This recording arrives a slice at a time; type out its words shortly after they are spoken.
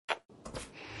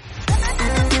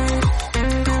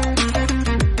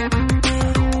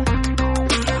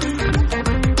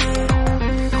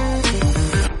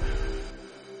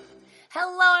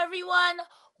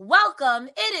Welcome.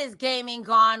 It is Gaming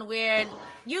Gone Weird.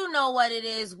 You know what it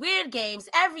is. Weird games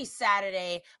every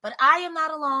Saturday. But I am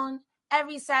not alone.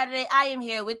 Every Saturday, I am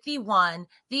here with the one,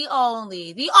 the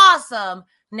only, the awesome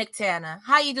Nick Tanner.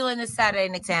 How you doing this Saturday,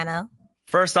 Nick Tanner?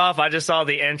 First off, I just saw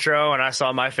the intro and I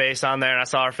saw my face on there and I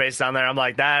saw our face down there. I'm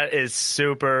like, that is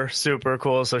super, super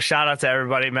cool. So shout out to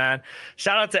everybody, man.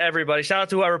 Shout out to everybody. Shout out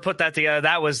to whoever put that together.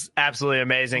 That was absolutely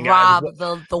amazing, Rob,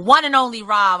 guys. the one and only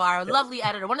Rob, our lovely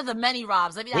editor, one of the many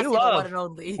Robs. Let me not say the one and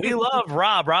only. We love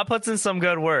Rob. Rob puts in some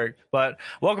good work. But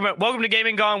welcome to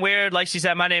Gaming Gone Weird. Like she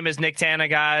said, my name is Nick Tanner,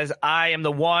 guys. I am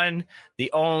the one,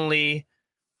 the only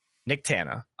Nick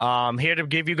Tanner. Here to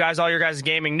give you guys all your guys'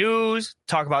 gaming news,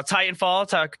 talk about Titanfall,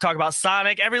 talk about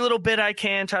Sonic, every little bit I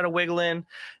can, try to wiggle in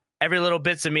every little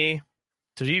bits of me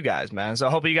to you guys, man. So I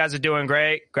hope you guys are doing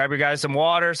great. Grab your guys some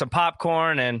water, some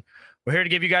popcorn, and we're here to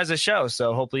give you guys a show.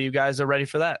 So hopefully you guys are ready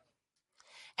for that.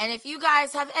 And if you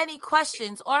guys have any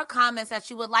questions or comments that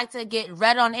you would like to get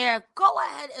read on air, go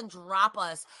ahead and drop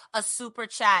us a super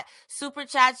chat. Super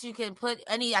chats, you can put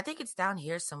any, I think it's down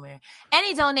here somewhere,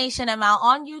 any donation amount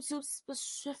on YouTube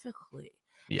specifically.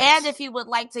 Yes. And if you would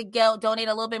like to donate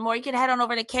a little bit more, you can head on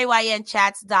over to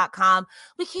kynchats.com.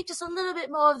 We keep just a little bit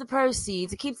more of the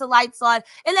proceeds. It keeps the lights on.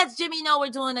 It lets Jimmy know we're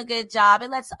doing a good job. It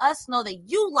lets us know that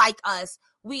you like us.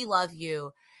 We love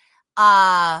you.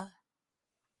 And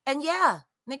yeah.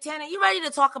 Nick Tanner, you ready to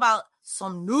talk about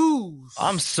some news?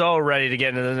 I'm so ready to get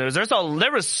into the news.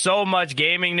 There was so much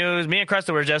gaming news. Me and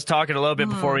Cresta were just talking a little bit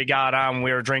before we got on.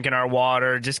 We were drinking our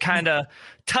water, just kind of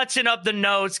touching up the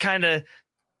notes, kind of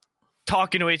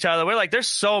talking to each other. We're like, there's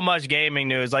so much gaming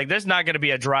news. Like, there's not going to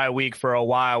be a dry week for a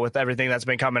while with everything that's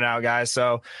been coming out, guys.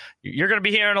 So you're going to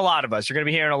be hearing a lot of us.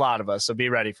 So be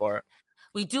ready for it.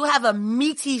 We do have a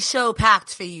meaty show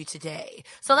packed for you today.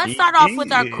 So let's start off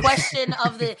with our question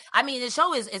of the. I mean, the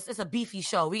show it's a beefy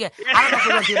show. I don't know if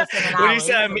we're gonna do this in an hour. When you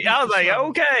said I was like, show.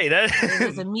 Okay,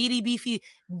 it's a meaty, beefy,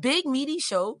 big meaty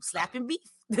show, slapping beef.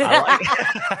 I like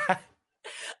it.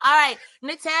 All right,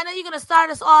 Nick Tanner, you're gonna start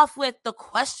us off with the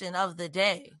question of the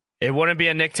day. It wouldn't be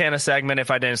a Nick Tanner segment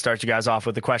if I didn't start you guys off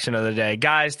with the question of the day,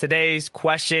 guys. Today's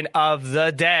question of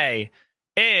the day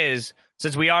is.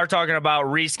 Since we are talking about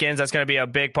reskins, that's going to be a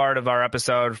big part of our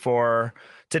episode for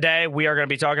today. We are going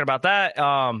to be talking about that.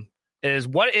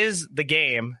 What is the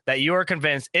game that you are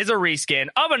convinced is a reskin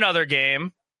of another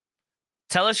game?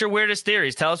 Tell us your weirdest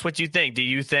theories. Tell us what you think. Do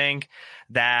you think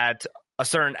that a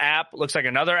certain app looks like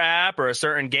another app, or a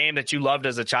certain game that you loved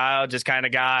as a child just kind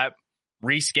of got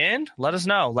reskinned? Let us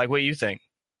know, like, what you think.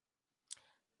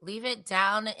 Leave it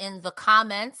down in the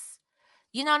comments.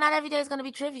 You know, not every day is going to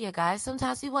be trivia, guys.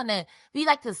 Sometimes we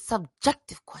like the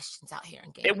subjective questions out here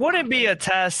in gaming. It wouldn't be a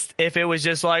test if it was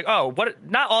just like,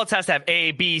 not all tests have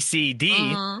A, B, C, D.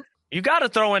 Mm-hmm. You got to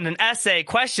throw in an essay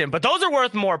question, but those are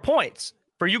worth more points.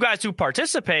 For you guys who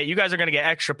participate, you guys are going to get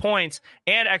extra points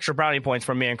and extra brownie points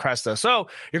from me and Cresta. So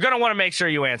you're going to want to make sure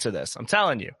you answer this. I'm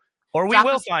telling you. Or we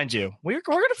will find you. We're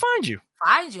going to find you.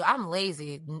 Find you? I'm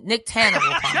lazy. Nick Tanner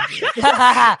will find you. All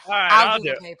right, I'll do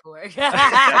the paperwork.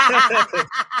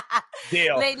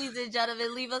 Deal. Ladies and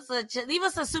gentlemen, leave us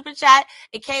a super chat,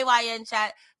 a KYN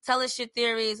chat. Tell us your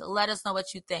theories. Let us know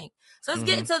what you think. So let's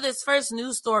get into this first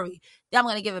news story. I'm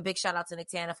going to give a big shout out to Nick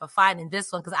Tanner for finding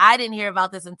this one because I didn't hear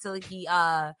about this until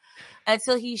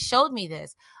he showed me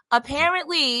this.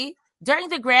 Apparently, during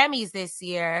the Grammys this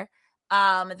year,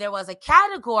 there was a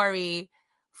category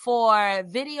for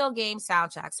video game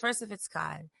soundtracks, first of its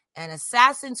kind, and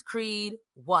Assassin's Creed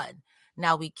won.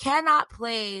 Now, we cannot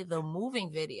play the moving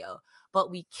video,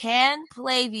 but we can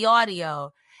play the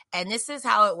audio, and this is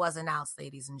how it was announced,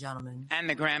 ladies and gentlemen. And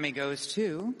the Grammy goes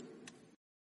to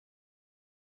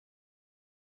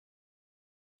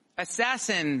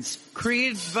Assassin's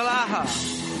Creed Valhalla.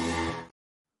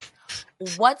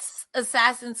 What's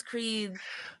Assassin's Creed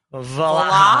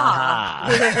Valhalla?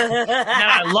 Man,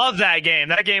 I love that game.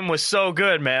 That game was so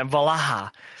good, man.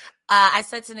 Valhalla. I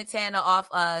said to Nitana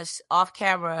off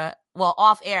camera, well,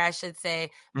 off air, I should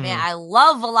say, man, I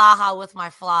love Valhalla with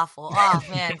my falafel. Oh,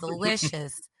 man,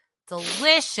 delicious.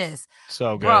 Delicious.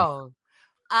 So good. Bro,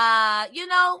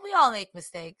 we all make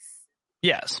mistakes.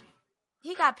 Yes.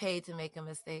 He got paid to make a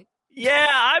mistake. Yeah,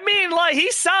 I mean,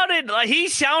 he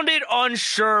sounded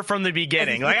unsure from the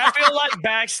beginning. Like, I feel like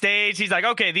backstage, he's like,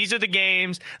 okay, these are the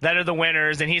games that are the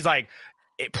winners, and he's like,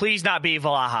 please not be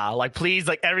Valhalla. Like, please,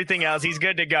 like everything else, he's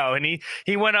good to go. And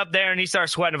he went up there and he started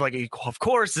sweating. Like, of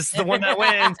course, this is the one that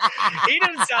wins. He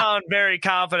didn't sound very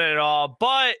confident at all.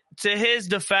 But to his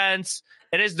defense,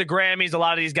 it is the Grammys. A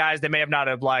lot of these guys, they may have not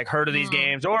have like heard of these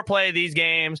games or played these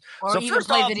games, or even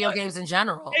play video games in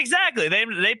general. Exactly. They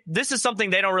this is something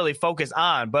they don't really focus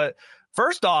on. But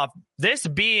first off, this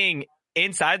being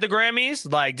inside the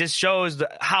Grammys, like, just shows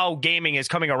how gaming is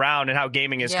coming around and how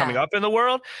gaming is coming up in the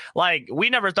world. Like, we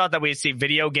never thought that we'd see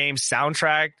video game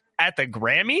soundtrack at the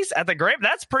Grammys.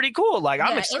 That's pretty cool. Like,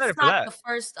 I'm excited for that. It's not the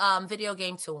first video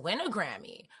game to win a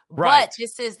Grammy, right? But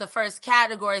this is the first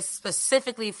category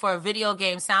specifically for video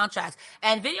game soundtracks.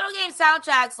 And video game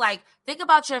soundtracks, like, think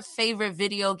about your favorite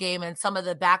video game and some of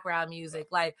the background music.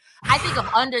 Like, I think of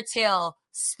Undertale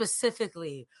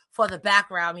specifically for the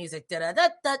background music. You don't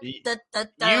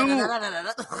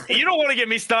want to get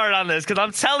me started on this, because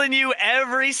I'm telling you,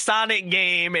 every Sonic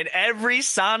game and every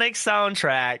Sonic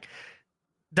soundtrack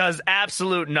does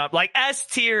absolute like S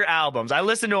tier albums. I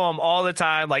listen to them all the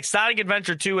time. Like Sonic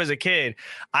Adventure 2 as a kid,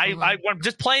 I'm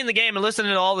just playing the game and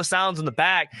listening to all the sounds in the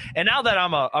back. And now that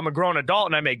I'm a grown adult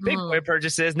and I make big boy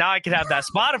purchases, now I can have that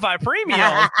Spotify premium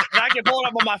and I can pull it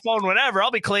up on my phone whenever.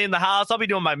 I'll be cleaning the house, I'll be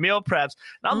doing my meal preps,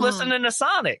 and I'm listening to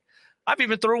Sonic. I've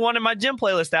even threw one in my gym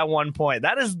playlist at one point.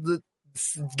 That is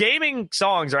gaming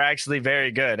songs are actually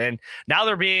very good, and now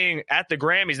they're being at the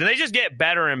Grammys, and they just get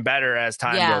better and better as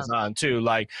time goes on too.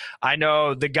 Like, I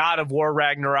know the God of War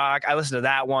Ragnarok, I listened to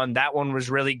that one was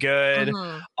really good.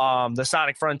 The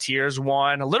Sonic Frontiers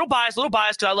one, a little biased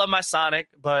because I love my Sonic,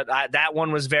 but that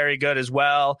one was very good as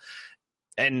well.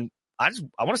 And I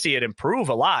want to see it improve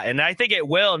a lot, and I think it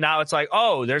will. Now it's like,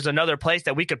 oh, there's another place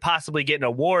that we could possibly get an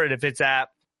award if it's at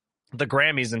the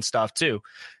Grammys and stuff too.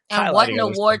 And what an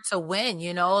award to win,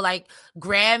 like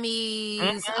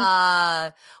Grammys.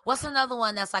 What's another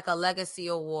one that's like a legacy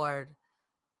award?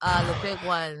 The big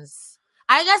ones.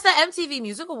 I guess the MTV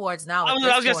Music Awards now. I was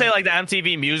going to say like the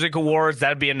MTV Music Awards.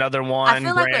 That'd be another one. I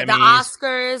feel like the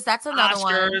Oscars. That's another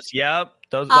one. Oscars, yep.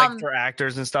 Those like for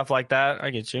actors and stuff like that. I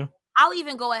get you. I'll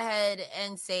even go ahead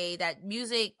and say that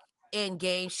music in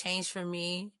games changed for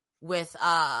me with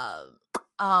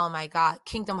oh my God,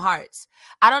 Kingdom Hearts.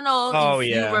 I don't know if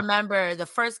you remember the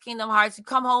first Kingdom Hearts. You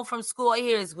come home from school,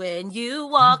 here's when you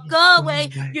walk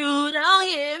away, you don't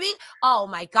hear me. Oh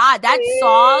my God, that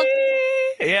song.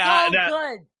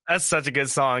 Good. That's such a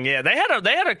good song. Yeah, they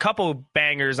had a couple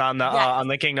bangers on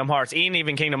the Kingdom Hearts,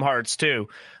 even Kingdom Hearts 2.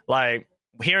 Like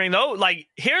hearing those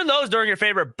during your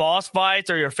favorite boss fights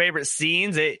or your favorite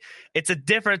scenes, it's a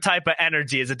different type of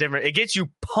energy. It gets you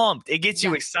pumped. It gets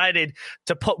you excited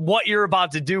to put what you're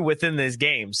about to do within this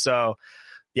game. So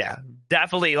yeah,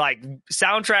 definitely, like,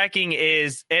 soundtracking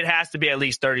it has to be at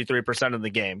least 33% of the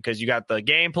game, because you got the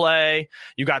gameplay,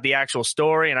 you got the actual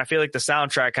story, and I feel like the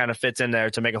soundtrack kind of fits in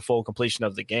there to make a full completion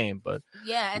of the game. But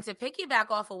yeah, and to piggyback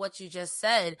off of what you just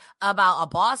said about a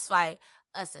boss fight,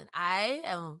 listen, I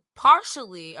am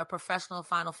partially a professional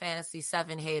Final Fantasy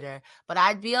VII hater, but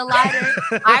I'd be a liar.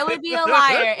 I would be a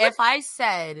liar if I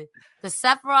said the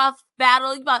Sephiroth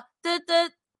battle,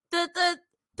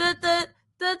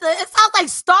 it sounds like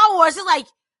Star Wars. It's like,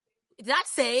 did I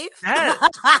save?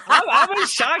 I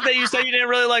was shocked that you said you didn't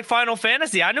really like Final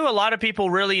Fantasy. I knew a lot of people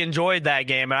really enjoyed that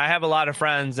game, and I have a lot of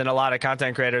friends and a lot of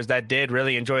content creators that did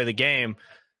really enjoy the game.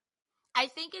 I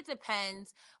think it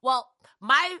depends. Well,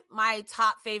 my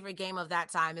top favorite game of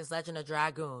that time is Legend of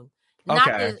Dragoon.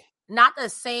 Not the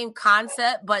same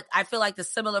concept, but I feel like the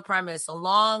similar premise. A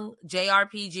long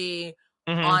JRPG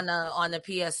on the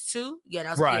PS2. Yeah,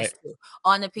 that was PS2.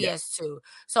 On the PS2.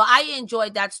 So I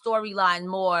enjoyed that storyline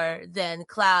more than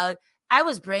Cloud. I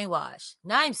was brainwashed.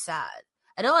 Now I'm sad.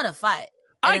 I don't want to fight.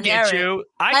 I get you.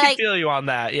 I can feel you on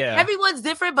that. Yeah. Everyone's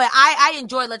different, but I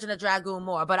enjoy Legend of Dragoon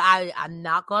more. But I'm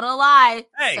not gonna lie.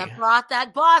 Hey, Sephiroth,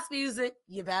 that boss music,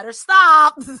 you better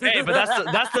stop. Hey, but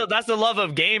that's the love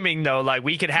of gaming, though. Like,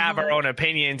 we could have our own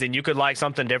opinions, and you could like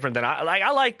something different than I like.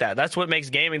 I like that. That's what makes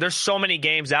gaming. There's so many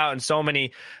games out, and so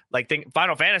many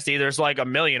Final Fantasy. There's like a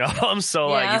million of them. So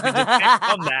you can just pick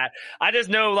from that. I just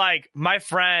know, like, my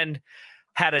friend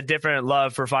had a different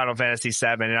love for Final Fantasy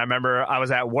VII. And I remember I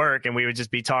was at work and we would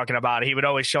just be talking about it. He would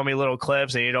always show me little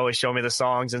clips and he'd always show me the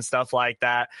songs and stuff like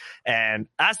that. And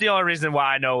that's the only reason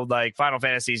why I know, like, Final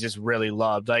Fantasy is just really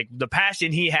loved. Like, the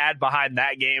passion he had behind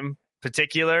that game in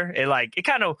particular,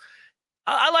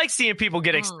 I like seeing people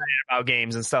get excited about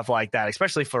games and stuff like that,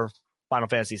 especially for Final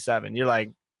Fantasy VII. You're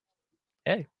like,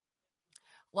 hey.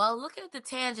 Well, look at the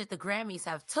tangent the Grammys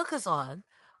have took us on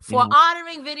for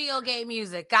honoring video game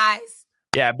music, guys.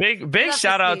 Yeah, big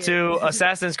shout out to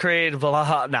Assassin's Creed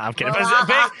Valhalla. No, I'm kidding. Big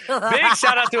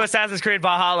shout out to Assassin's Creed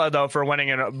Valhalla, though, for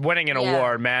winning an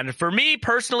award, man. For me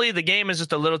personally, the game is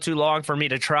just a little too long for me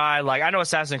to try. Like, I know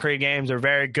Assassin's Creed games are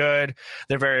very good.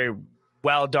 They're very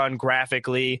well done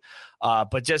graphically,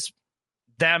 but just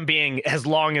them being as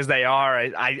long as they are,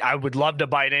 I would love to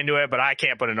bite into it, but I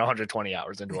can't put in 120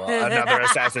 hours into another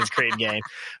Assassin's Creed game.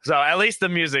 So at least the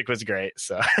music was great.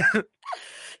 So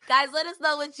guys, let us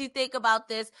know what you think about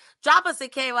this. Drop us a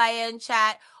KYN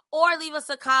chat or leave us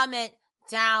a comment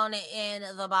down in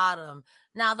the bottom.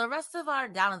 Now, the rest of our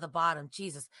down at the bottom,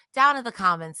 Jesus, down in the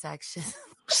comment section.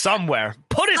 somewhere.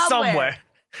 Put it somewhere.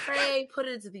 Pray, put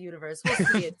it into the universe. We'll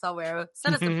see it somewhere.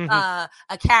 Send us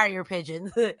a carrier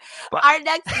pigeon. Our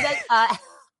next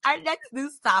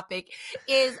news topic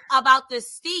is about the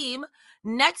Steam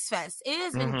Next Fest. It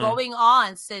has been going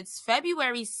on since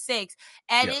February 6th,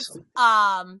 and it's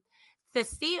the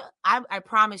Steam. I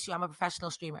promise you, I'm a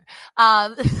professional streamer.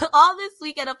 All this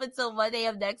weekend up until Monday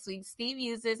of next week, Steam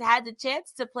users had the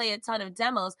chance to play a ton of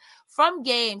demos from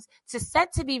games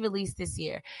set to be released this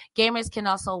year. Gamers can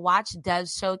also watch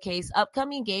devs showcase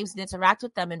upcoming games and interact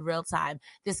with them in real time.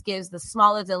 This gives the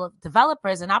smaller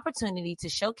developers an opportunity to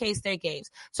showcase their games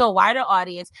to a wider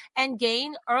audience and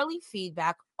gain early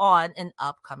feedback on an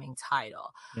upcoming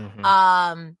title.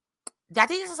 I think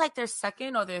this is like their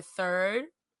second or their third.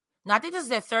 No, I think this is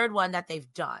their third one that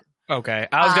they've done. Okay.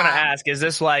 I was going to ask, is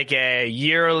this like a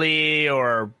yearly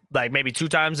or like maybe 2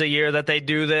 times a year that they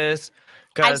do this?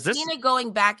 I've seen it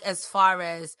going back as far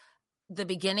as the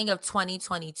beginning of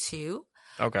 2022.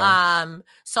 Okay.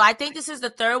 So I think this is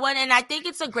the third one, and I think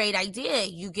it's a great idea.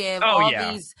 You give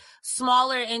these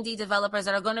smaller indie developers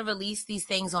that are going to release these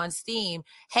things on Steam,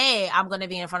 hey, I'm going to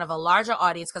be in front of a larger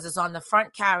audience because it's on the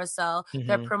front carousel.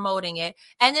 They're promoting it,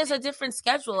 and there's a different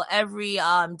schedule every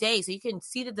day, so you can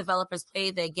see the developers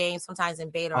play their games sometimes in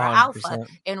beta or 100%. Alpha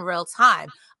in real time.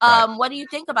 What do you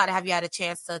think about it? Have you had a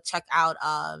chance to check out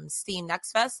Steam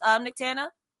Next Fest, Nictana?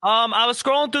 I was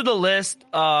scrolling through the list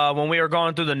when we were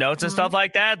going through the notes and stuff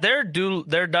like that. There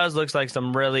does looks like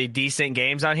some really decent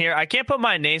games on here. I can't put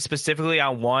my name specifically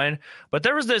on one, but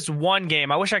there was this one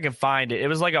game. I wish I could find it. It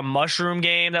was like a mushroom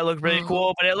game that looked really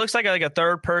cool, but it looks like a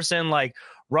third person like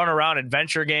run around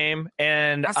adventure game.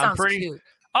 And that sounds cute.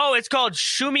 Oh, it's called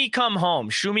Shumi Come Home.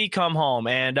 Shumi Come Home.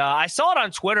 And I saw it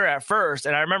on Twitter at first,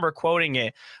 and I remember quoting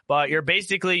it. But you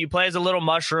play as a little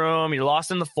mushroom. You're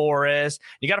lost in the forest.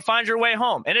 You got to find your way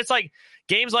home. And it's like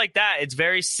games like that. It's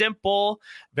very simple.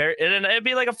 It'd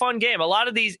be like a fun game. A lot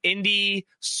of these indie,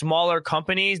 smaller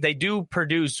companies, they do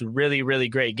produce really, really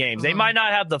great games. They might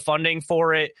not have the funding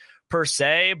for it per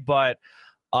se, but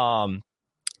I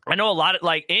know a lot of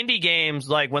like indie games,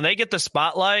 like when they get the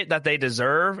spotlight that they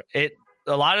deserve,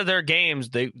 a lot of their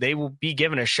games, they will be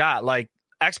given a shot. Like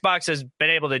Xbox has been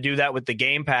able to do that with the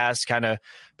Game Pass, kind of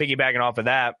piggybacking off of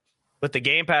that. With the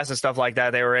Game Pass and stuff like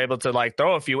that, they were able to like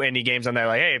throw a few indie games on there.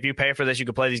 Like, hey, if you pay for this, you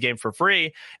can play these games for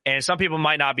free. And some people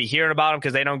might not be hearing about them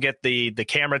because they don't get the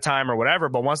camera time or whatever.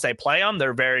 But once they play them,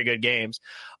 they're very good games.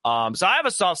 So I have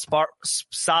a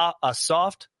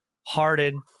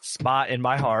soft-hearted spot in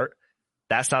my heart.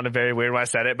 That sounded very weird when I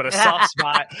said it, but a soft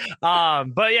spot.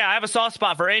 But yeah, I have a soft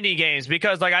spot for indie games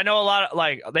because like I know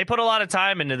they put a lot of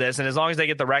time into this, and as long as they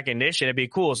get the recognition, it'd be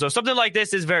cool. So something like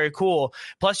this is very cool.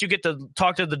 Plus you get to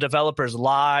talk to the developers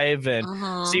live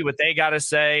and see what they got to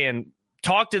say and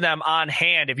talk to them on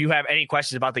hand if you have any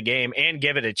questions about the game and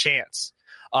give it a chance.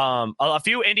 A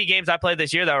few indie games I played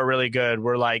this year that were really good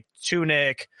were like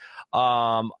Tunic.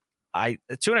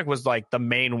 Tunic was like the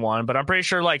main one, but I'm pretty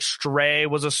sure like Stray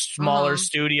was a smaller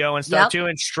studio and stuff too.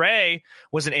 And Stray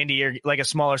was an indie, like a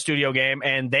smaller studio game,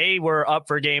 and they were up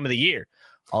for Game of the Year.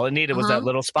 All it needed was that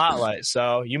little spotlight.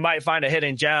 So you might find a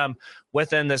hidden gem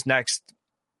within this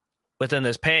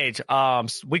page.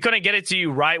 We couldn't get it to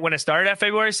you right when it started at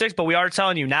February 6th, but we are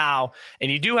telling you now, and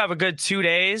you do have a good 2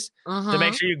 days to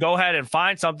make sure you go ahead and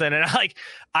find something. And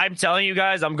I'm telling you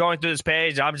guys, I'm going through this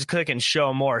page. I'm just clicking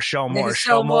show more. There's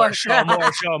going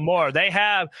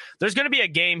to be a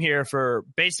game here for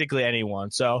basically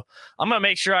anyone. So I'm going to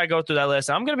make sure I go through that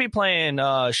list. I'm going to be playing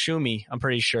Shumi, I'm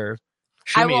pretty sure.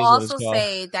 I will also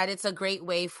say that it's a great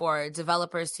way for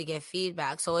developers to get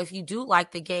feedback. So if you do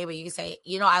like the game and you can say,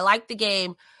 I like the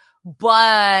game,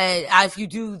 but if you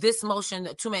do this motion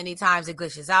too many times, it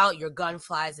glitches out, your gun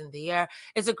flies in the air.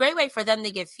 It's a great way for them to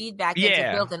get feedback and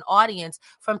to build an audience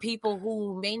from people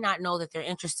who may not know that they're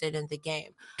interested in the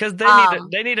game. Because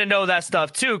they need to know that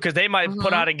stuff too, because they might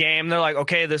put out a game. They're like,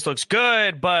 okay, this looks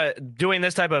good, but doing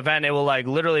this type of event, it will like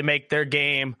literally make their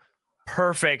game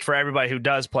perfect for everybody who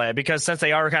does play it, because since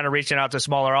they are kind of reaching out to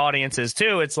smaller audiences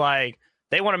too, it's like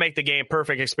they want to make the game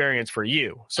perfect experience for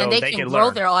you, so and they can grow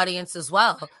their audience as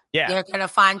well. Yeah, they're gonna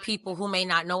find people who may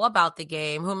not know about the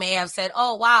game, who may have said,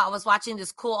 "Oh wow, I was watching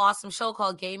this cool, awesome show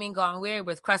called Gaming Gone Weird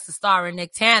with Crest the Star and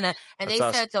Nictana, and they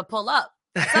said to pull up."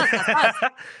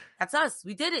 That's us.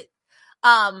 We did it.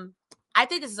 I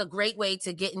think this is a great way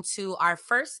to get into our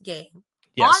first game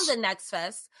Yes. on the Next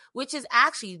Fest, which is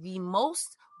actually the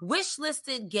most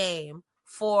wish-listed game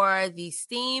for the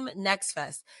Steam Next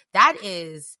Fest. That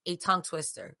is a tongue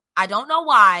twister. I don't know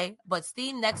why, but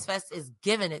Steam Next Fest is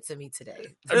giving it to me today.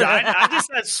 I just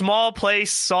said small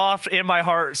place soft in my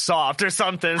heart soft or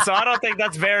something. So I don't think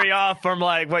that's very off from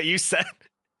like what you said.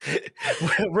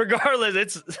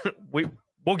 Regardless,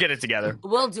 we'll get it together.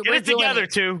 Get it together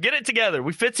too. Get it together.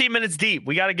 We 15 minutes deep.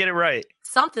 We got to get it right.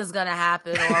 Something's gonna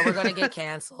happen, or we're gonna get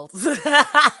canceled.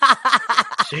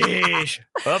 Sheesh.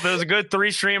 Well, it was a good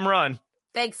 3-stream run.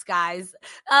 Thanks, guys.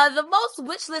 The most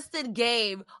wish-listed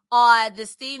game on the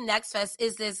Steam Next Fest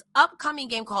is this upcoming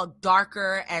game called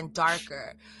Darker and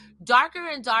Darker. Darker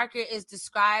and Darker is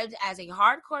described as a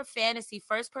hardcore fantasy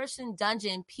first-person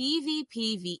dungeon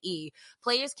PvPvE.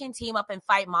 Players can team up and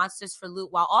fight monsters for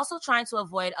loot while also trying to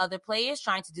avoid other players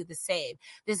trying to do the same.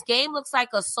 This game looks like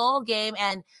a Soul game,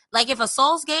 and like if a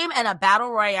Souls game and a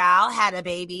Battle Royale had a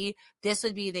baby, this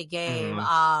would be the game.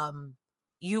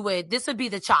 This would be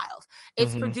the child.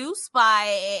 It's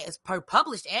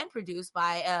published and produced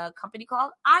by a company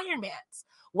called Iron Mans.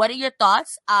 What are your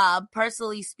thoughts?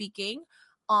 Personally speaking,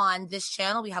 on this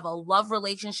channel, we have a love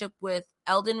relationship with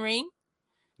Elden Ring.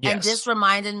 Yes. And this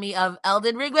reminded me of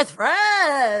Elden Ring with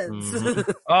friends.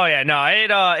 Oh yeah, no,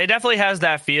 it definitely has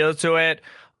that feel to it.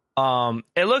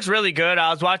 It looks really good. I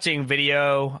was watching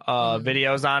videos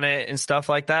on it and stuff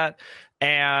like that.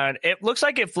 And it looks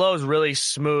like it flows really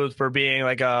smooth for being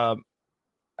like I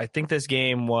think this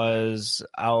game was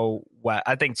out,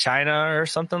 I think China or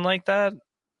something like that.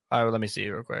 Let me see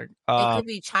real quick. It could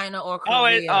be China or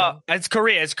Korea. It's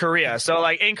Korea. It's Korea. So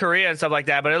like in Korea and stuff like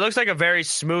that. But it looks like a very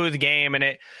smooth game, and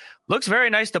it looks very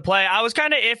nice to play. I was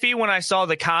kind of iffy when I saw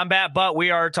the combat, but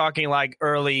we are talking like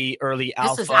early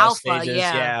alpha, this is alpha stages.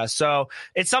 Yeah. So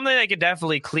it's something they could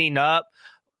definitely clean up.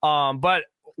 But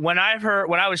when I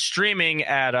was streaming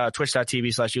at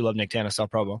twitch.tv/YouLoveNickTana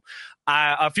self-promo,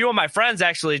 a few of my friends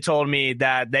actually told me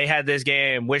that they had this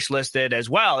game wish listed as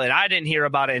well, and I didn't hear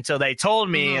about it until they told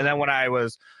me. And then when I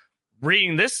was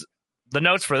reading the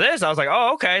notes for this, I was like,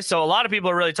 oh, okay. So a lot of people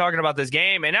are really talking about this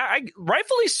game, and I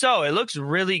rightfully so. It looks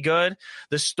really good.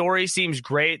 The story seems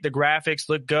great. The graphics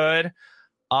look good.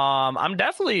 I'm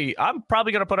probably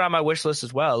gonna put it on my wish list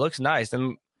as well. It looks nice,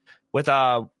 and with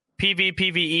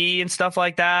PvPvE and stuff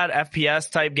like that, FPS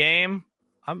type game,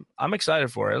 I'm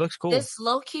excited for it. It looks cool. This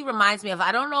low key reminds me of,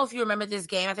 I don't know if you remember this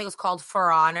game. I think it was called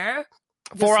For Honor.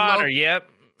 Yep.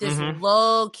 This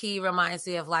low key reminds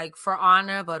me of like For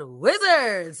Honor, but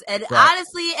wizards. And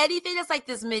honestly, anything that's like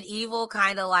this medieval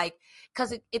kind of like,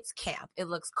 because it's camp. It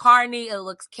looks carny. It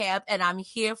looks camp, and I'm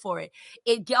here for it.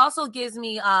 It also gives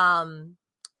me, you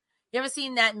ever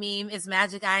seen that meme? It's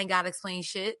magic. I ain't gotta explain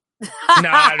shit. No,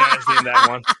 I've never seen that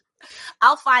one.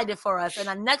 I'll find it for us,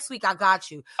 and next week I got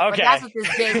you. Okay. But that's what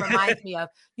this game reminds me of.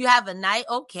 You have a knight,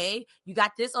 okay. You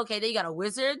got this, okay. Then you got a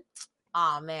wizard.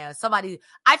 Oh man,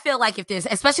 I feel like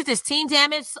especially if there's team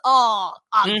damage.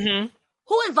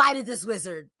 Who invited this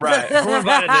wizard? Right. Who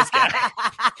invited this guy?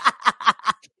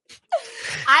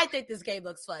 I think this game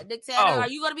looks fun. Nick Tanner, are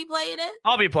you going to be playing it?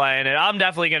 I'll be playing it. I'm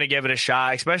definitely going to give it a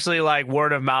shot, especially like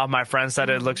word of mouth. My friend said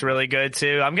it looks really good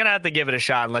too. I'm going to have to give it a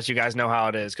shot and let you guys know how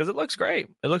it is, because it looks great.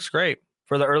 It looks great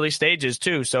for the early stages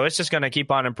too. So it's just going to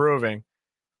keep on improving.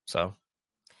 So,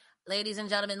 ladies and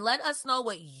gentlemen, let us know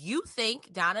what you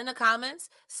think down in the comments.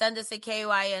 Send us a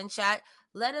KYN chat.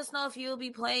 Let us know if you'll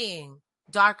be playing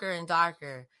Darker and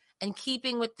Darker. And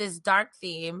keeping with this dark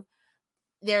theme,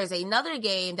 there's another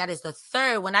game that is the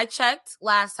third. When I checked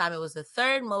last time, it was the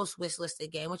third most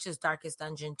wishlisted game, which is Darkest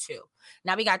Dungeon 2.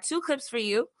 Now, we got 2 clips for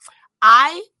you.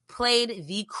 I played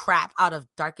the crap out of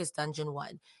Darkest Dungeon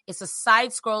 1. It's a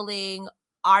side-scrolling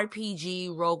RPG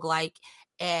roguelike,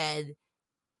 and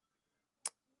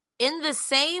in the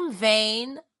same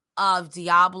vein of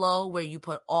Diablo, where you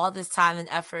put all this time and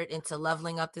effort into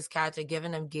leveling up this character,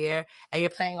 giving them gear, and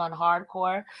you're playing on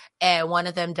hardcore, and one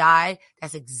of them die,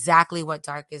 that's exactly what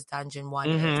Darkest Dungeon 1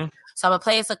 is. So I'm going to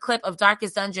play us a clip of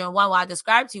Darkest Dungeon 1 while I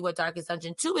describe to you what Darkest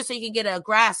Dungeon 2 is, so you can get a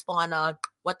grasp on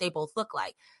what they both look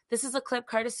like. This is a clip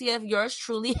courtesy of yours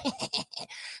truly.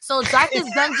 So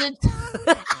Darkest Dungeon...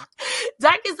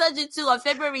 Darkest Dungeon 2 on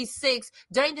February 6th,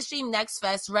 during the Stream Next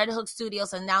Fest, Red Hook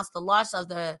Studios announced the launch of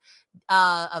the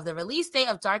release date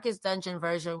of Darkest Dungeon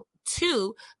version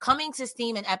 2 coming to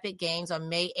Steam and Epic Games on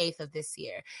May 8th of this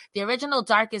year. The original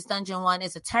Darkest Dungeon 1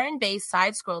 is a turn-based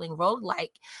side-scrolling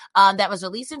roguelike that was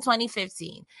released in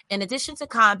 2015. In addition to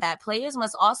combat, players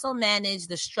must also manage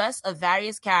the stress of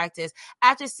various characters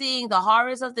after seeing the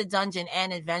horrors of the dungeon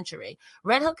and adventuring.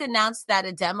 Red Hook announced that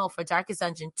a demo for Darkest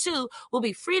Dungeon 2 will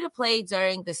be free to play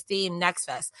during the Steam Next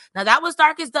Fest. Now, that was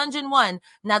Darkest Dungeon 1.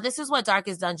 Now, this is what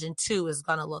Darkest Dungeon 2 is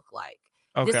going to look like.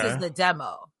 Okay. This is the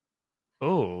demo.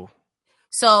 Ooh.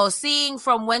 So seeing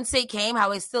from whence it came,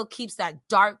 how it still keeps that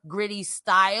dark, gritty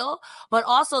style, but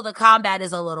also the combat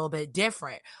is a little bit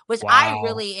different, which I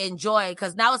really enjoy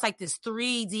because now it's like this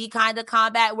 3D kind of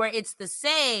combat where it's the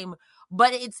same,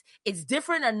 but it's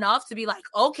different enough to be like,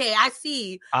 okay, I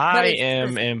see. I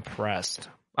am impressed.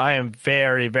 I am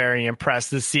very, very impressed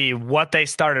to see what they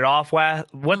started off with,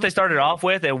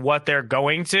 and what they're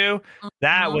going to.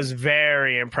 That was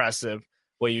very impressive.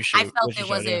 What you showed. I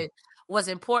felt it was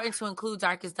important to include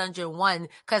Darkest Dungeon 1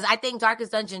 because I think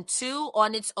Darkest Dungeon 2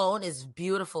 on its own is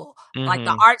beautiful. Like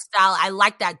the art style, I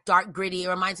like that dark, gritty. It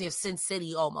reminds me of Sin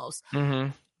City almost.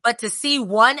 But to see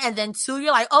 1 and then 2,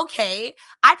 you're like, okay,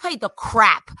 I played the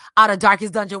crap out of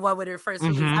Darkest Dungeon 1 when it first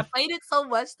released. I played it so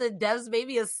much, the devs made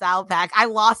me a sound pack. I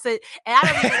lost it, and I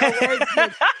don't even know where it's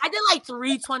been. I did like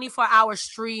 3 24-hour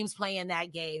streams playing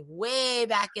that game way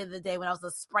back in the day when I was a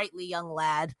sprightly young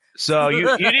lad. So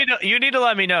you need to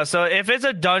let me know. So if it's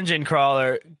a dungeon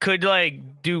crawler,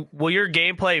 will your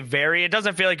gameplay vary? It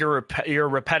doesn't feel like you're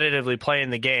repetitively playing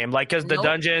the game, like because the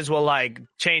dungeons will like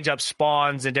change up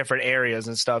spawns in different areas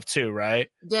and stuff too, right?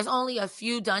 There's only a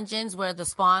few dungeons where the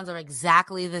spawns are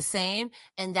exactly the same,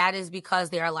 and that is because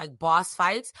they are like boss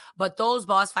fights. But those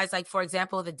boss fights, like for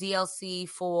example, the DLC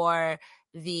for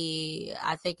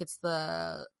I think it's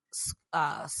the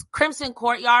Crimson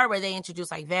Courtyard, where they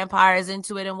introduce like vampires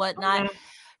into it and whatnot.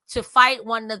 To fight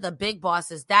one of the big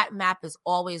bosses, that map is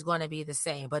always going to be the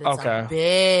same, but it's a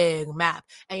big map,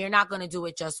 and you're not going to do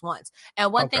it just once.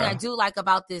 And one thing I do like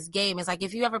about this game is like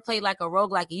if you ever played like a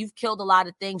roguelike, you've killed a lot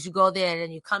of things, you go there and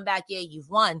then you come back, you've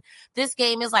won. This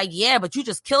game is like, but you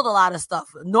just killed a lot of stuff.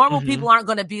 Normal people aren't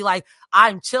going to be like,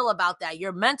 I'm chill about that.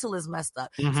 Your mental is messed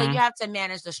up. So you have to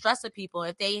manage the stress of people.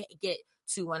 If they get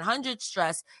to 100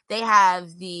 stress, they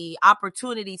have the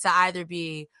opportunity to either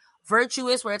be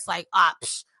virtuous, where it's like,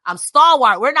 I'm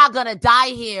stalwart, we're not gonna die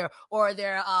here, or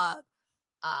they're I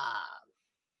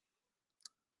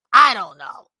don't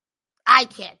know, I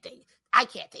can't think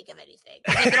of anything.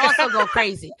 They can also go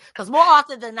crazy, because more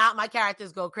often than not, my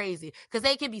characters go crazy because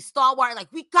they can be stalwart, like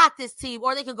we got this team,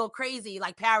 or they can go crazy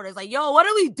like Paradise, like yo, what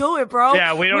are we doing, bro?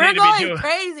 Yeah, we're going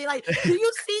crazy. Like, do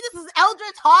you see this is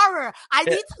Eldritch horror? I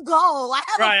need to go. I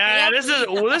have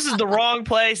this is the wrong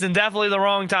place and definitely the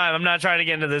wrong time. I'm not trying to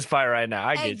get into this fight right now.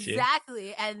 I get you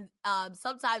exactly. And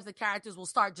sometimes the characters will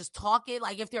start just talking.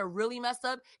 Like if they're really messed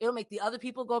up, it'll make the other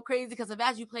people go crazy. Because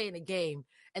imagine you playing a game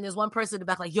and there's one person in the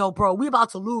back like, yo, bro, we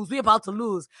about to lose.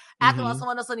 After all,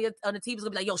 someone else on the team is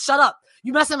gonna be like, yo, shut up.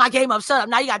 You messing my game up. Shut up.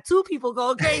 Now you got 2 people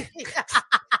going crazy.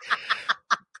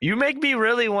 You make me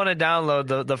really want to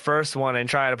download the first one and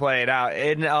try to play it out.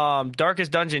 In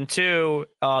Darkest Dungeon 2,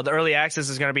 the early access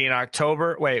is going to be in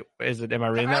October. Wait, am I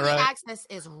reading that right? Early access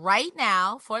is right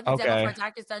now for the demo for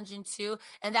Darkest Dungeon 2,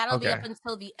 and that'll be up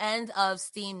until the end of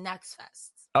Steam Next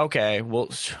Fest. Okay, well,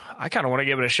 I kind of want to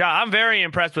give it a shot. I'm very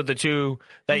impressed with the 2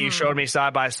 that you showed me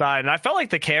side by side, and I felt like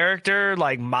the character,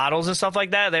 like models and stuff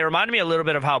like that, they reminded me a little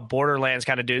bit of how Borderlands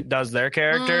kind of does their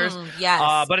characters.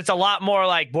 Yes, but it's a lot more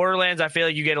like Borderlands. I feel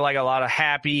like you get like a lot of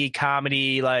happy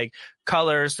comedy, like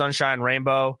colors, sunshine,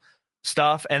 rainbow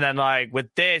stuff, and then like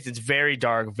with this, it's very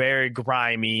dark, very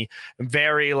grimy,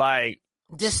 very like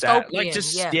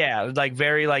dystopian, like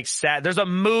very like sad. There's a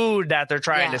mood that they're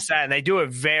trying to set, and they do it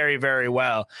very, very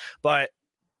well. But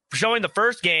showing the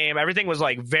first game, everything was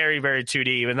like very, very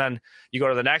 2D, and then you go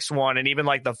to the next one, and even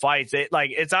like the fights,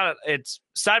 it's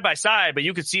side by side, but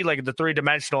you could see like the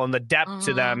 3-dimensional and the depth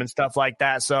to them and stuff like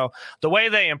that. So the way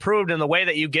they improved and the way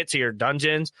that you get to your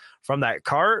dungeons from that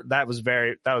cart, that was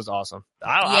awesome.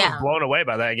 I was blown away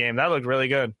by that game. That looked really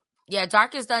good. Yeah,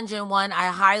 Darkest Dungeon 1, I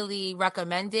highly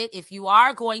recommend it. If you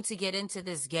are going to get into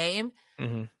this game,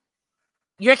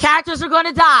 your characters are going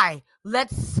to die.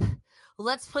 Let's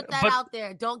put that out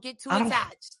there. Don't get too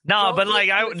attached. No, but like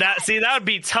that would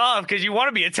be tough because you want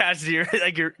to be attached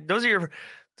to those are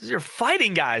your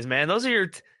fighting guys, man. Those are your.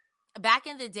 Back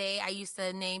in the day, I used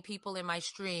to name people in my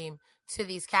stream to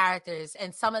these characters,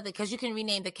 and because you can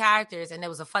rename the characters, and it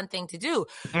was a fun thing to do.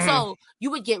 So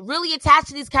you would get really attached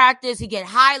to these characters. You get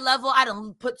high level. I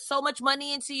don't put so much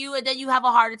money into you, and then you have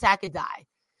a heart attack and die.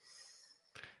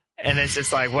 And it's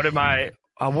just like, what am I?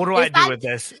 What do I do with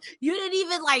this? You didn't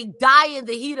even like die in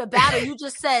the heat of battle. You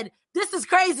just said, "This is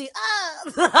crazy."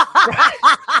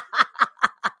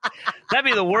 That'd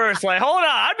be the worst. Like, hold on.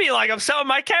 I'd be like, I'm selling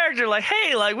my character. Like,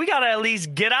 hey, like, we gotta at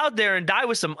least get out there and die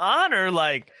with some honor,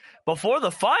 like, before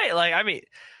the fight. Like, I mean,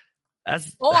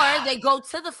 that's. Or they go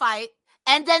to the fight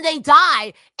and then they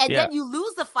die, and then you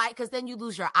lose the fight because then you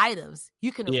lose your items.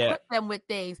 You can equip them with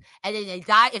things, and then they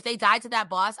die. If they die to that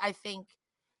boss, I think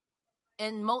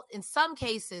in most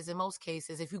cases,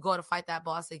 if you go to fight that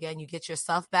boss again, you get your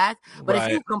stuff back. But if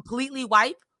you completely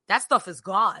wipe, that stuff is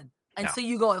gone until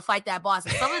you go and fight that boss.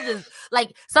 And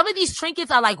some of these trinkets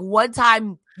are like one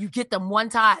time, you get them one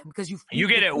time because you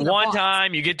get it one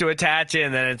time, you get to attach it,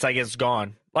 and then it's like it's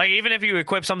gone. Like, even if you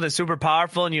equip something super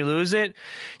powerful and you lose it,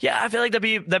 I feel like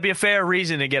that'd be a fair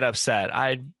reason to get upset.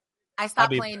 I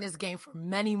stopped playing this game for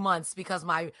many months because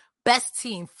my best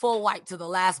team full wiped to the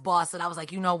last boss, and I was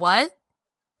like, you know what?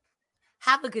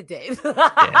 Have a good day. No,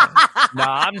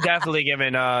 I'm definitely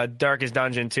giving Darkest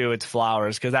Dungeon 2 its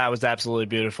flowers because that was absolutely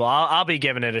beautiful. I'll be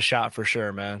giving it a shot for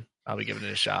sure, man. I'll be giving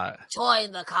it a shot.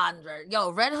 Join the convert.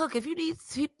 Yo, Red Hook, if you need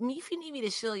me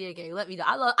to shill your game, let me know.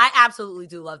 I absolutely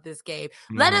do love this game.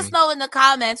 Let us know in the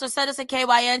comments or send us a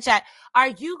KYN chat. Are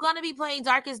you going to be playing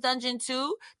Darkest Dungeon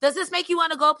 2? Does this make you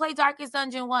want to go play Darkest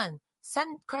Dungeon 1?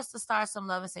 Send Cresta Star some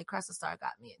love and say, Cresta Star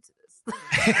got me into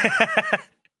this.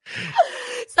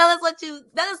 So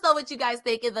let us know what you guys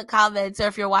think in the comments, or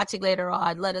if you're watching later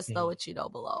on, let us know what you know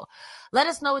below. Let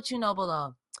us know what you know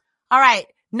below. All right,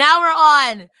 now we're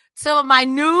on to my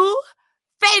new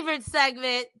favorite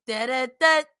segment.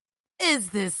 Is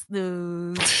this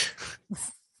news?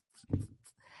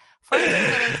 First, we're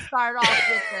going to start off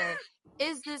with the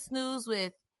Is This News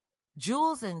with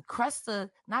Jules and Cresta,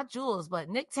 not Jules, but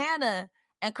Nick Tanner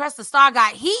and Cresta Star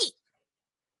got heat.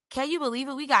 Can you believe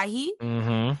it? We got heat.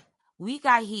 Mm-hmm. We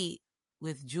got heat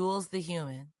with Jules the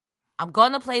Human. I'm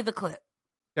going to play the clip.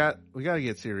 We got to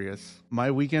get serious.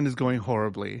 My weekend is going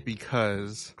horribly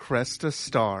because Cresta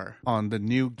Star on the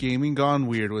new Gaming Gone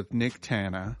Weird with Nick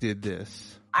Tanner did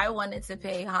this. I wanted to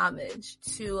pay homage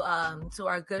to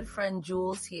our good friend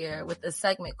Jules here with a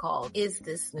segment called Is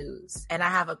This News? And I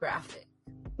have a graphic.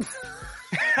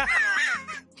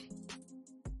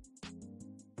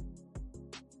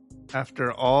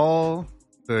 After all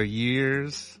the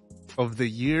years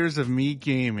of me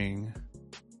gaming,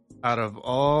 out of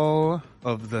all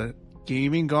of the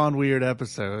Gaming Gone Weird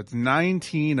episodes,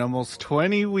 19, almost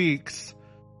 20 weeks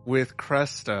with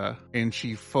Cresta, and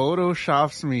she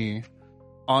photoshops me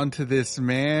onto this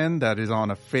man that is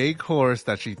on a fake horse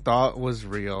that she thought was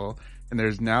real. And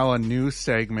there's now a new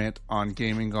segment on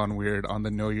Gaming Gone Weird on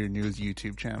the Know Your News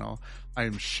YouTube channel. I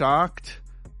am shocked,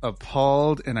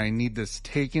 appalled, and I need this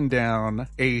taken down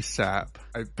ASAP.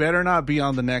 I better not be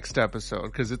on the next episode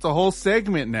because it's a whole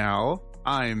segment now.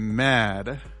 I'm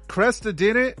mad. Cresta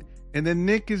did it, and then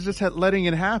Nick is just letting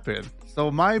it happen.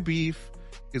 So my beef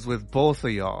is with both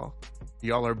of y'all.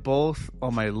 Y'all are both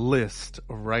on my list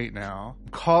right now.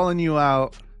 I'm calling you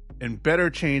out, and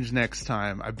better change next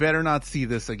time. I better not see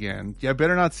this again. I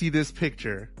better not see this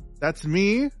picture. That's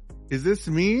me? Is this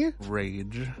me?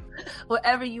 Rage.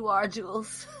 Wherever you are,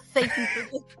 Jules. Thank you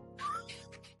for this.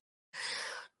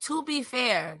 To be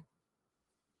fair,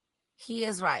 he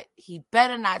is right. He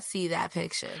better not see that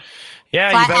picture.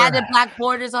 Yeah, but I added black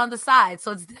borders on the side,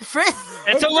 so it's different.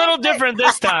 It's a little different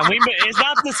this time. It's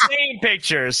not the same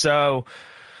picture, so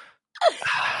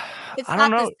it's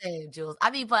not the same, Jules. I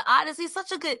mean, but honestly,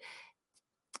 such a good.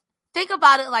 Think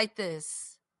about it like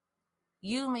this: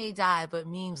 you may die, but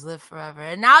memes live forever,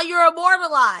 and now you're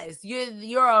immortalized.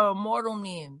 You're an immortal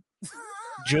meme.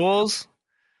 Jules,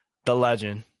 the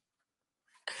legend.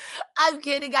 I'm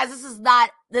kidding, guys. This is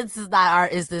not our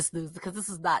Is This News, because this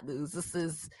is not news. This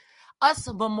is us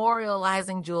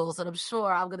memorializing Jules, and I'm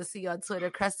sure I'm gonna see you on Twitter,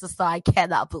 Cresta Star. I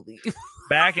cannot believe.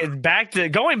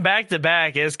 Going back to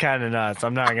back is kind of nuts.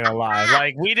 I'm not gonna lie.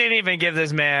 Like, we didn't even give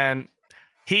this man.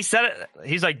 He said it.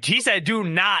 He said, "Do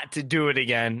not do it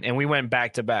again," and we went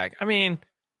back to back. I mean,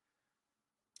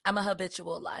 I'm a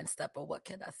habitual line stepper. What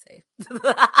can I say?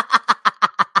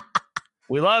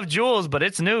 We love Jules, but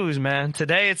it's news, man.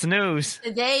 Today it's news.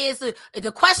 Today is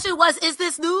the question was, is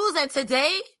this news? And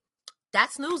today,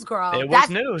 that's news, girl. It was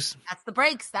news. That's the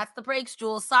breaks. That's the breaks,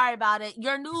 Jules. Sorry about it.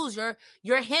 Your news. You're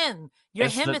him. You're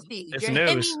Himothy. You're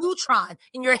Hemi Neutron.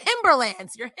 In your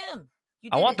Himberlands. You're him.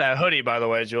 I want that hoodie, by the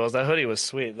way, Jules. That hoodie was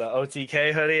sweet. The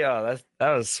OTK hoodie. Oh,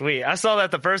 that was sweet. I saw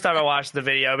that the first time I watched the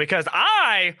video because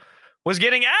I was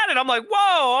getting at it. I'm like,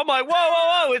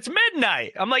 whoa. It's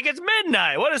midnight. I'm like, it's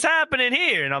midnight. What is happening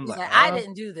here? And I'm like, I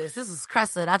didn't do this. This is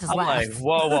Cresta. I just laughed. Like,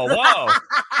 whoa.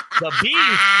 The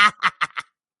beef.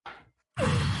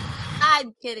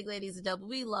 I'm kidding, ladies and gentlemen.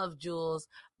 We love Jules.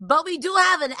 But we do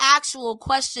have an actual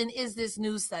question, is this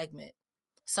news segment.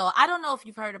 So I don't know if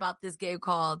you've heard about this game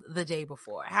called The Day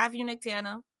Before. Have you, Nick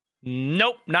Tana?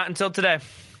 Nope, not until today.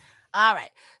 All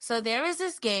right. So there is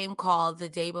this game called The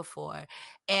Day Before.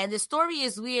 And the story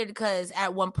is weird because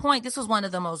at one point, this was one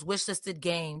of the most wishlisted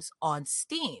games on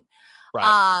Steam.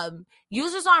 Right.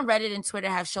 Users on Reddit and Twitter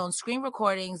have shown screen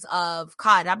recordings of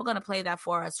COD. I'm going to play that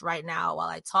for us right now while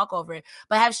I talk over it,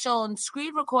 but have shown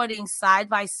screen recordings side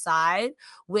by side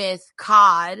with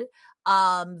COD,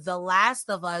 The Last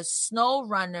of Us,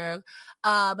 SnowRunner,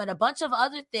 and a bunch of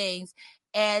other things,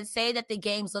 and say that the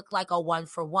games look like a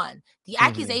 1-for-1. The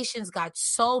accusations got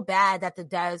so bad that the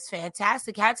devs,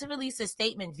 Fantastic, had to release a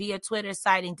statement via Twitter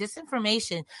citing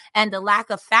disinformation and the lack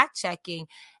of fact checking,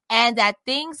 and that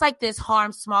things like this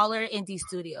harm smaller indie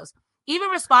studios. Even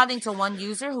responding to one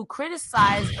user who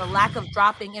criticized the lack of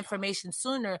dropping information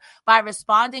sooner by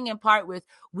responding in part with,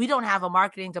 "We don't have a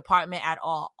marketing department at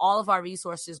all. All of our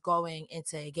resources going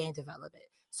into game development."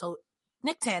 So,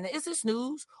 Nick Tana, is this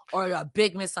news or a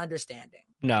big misunderstanding?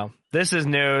 No, this is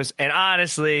news. And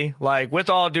honestly, like, with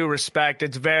all due respect,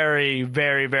 it's very,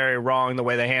 very, very wrong the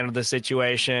way they handled the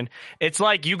situation. It's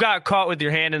like you got caught with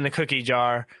your hand in the cookie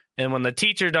jar, and when the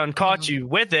teacher done caught you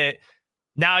with it,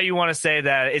 now you want to say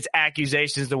that it's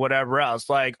accusations to whatever else.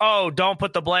 Like, oh, don't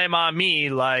put the blame on me.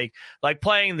 Like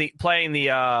playing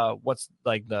the what's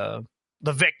like the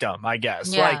victim, I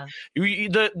guess. Yeah.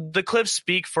 Like the clips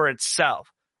speak for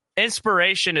itself.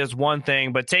 Inspiration is one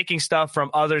thing, but taking stuff from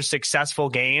other successful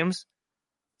games,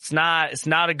 it's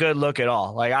not a good look at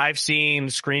all. Like, I've seen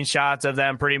screenshots of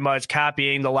them pretty much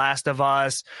copying The Last of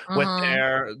Us with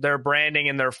their branding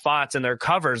and their fonts and their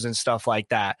covers and stuff like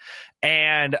that.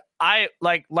 And I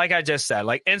like I just said,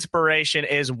 like, inspiration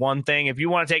is one thing. If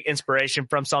you want to take inspiration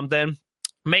from something,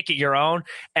 make it your own.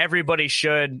 Everybody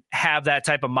should have that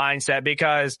type of mindset,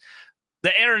 because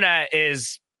the internet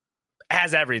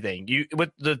has everything. You,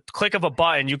 with the click of a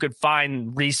button, you could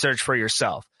find research for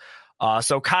yourself.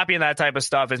 So copying that type of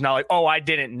stuff is not like, oh, I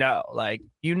didn't know. Like,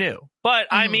 you knew. But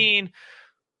I mean,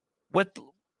 with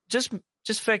just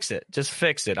fix it. Just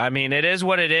fix it. I mean, it is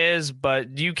what it is,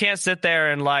 but you can't sit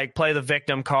there and like play the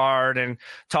victim card and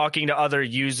talking to other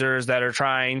users that are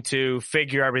trying to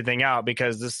figure everything out,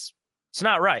 because it's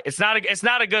not right. It's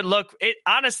not a good look.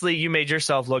 Honestly, you made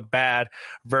yourself look bad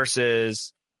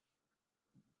versus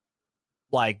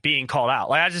like being called out.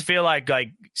 Like, I just feel like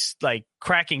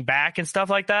cracking back and stuff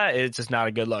like that, it's just not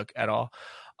a good look at all.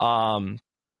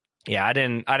 Yeah, I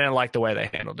didn't like the way they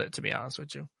handled it, to be honest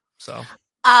with you. So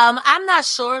I'm not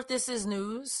sure if this is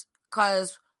news,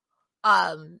 because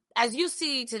as you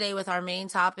see today with our main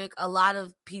topic, a lot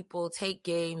of people take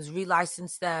games,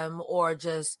 relicense them, or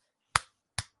just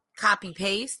copy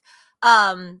paste.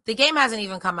 The game hasn't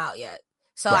even come out yet.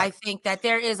 So right. I think that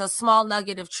there is a small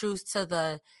nugget of truth to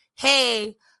the,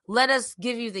 hey, let us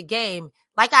give you the game.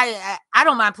 Like, I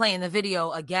don't mind playing the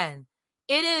video again.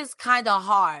 It is kind of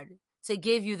hard to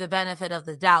give you the benefit of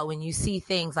the doubt when you see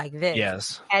things like this.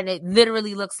 Yes. And it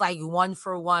literally looks like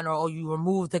 1-for-1, or you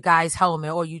remove the guy's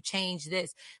helmet, or you change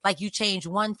this. Like, you change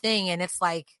one thing and it's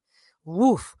like,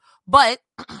 woof. But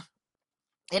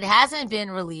it hasn't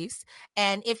been released.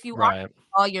 And if you are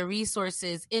all your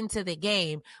resources into the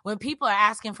game, when people are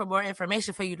asking for more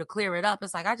information for you to clear it up,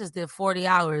 it's like, I just did 40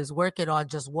 hours working on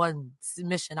just one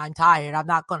mission. I'm tired. I'm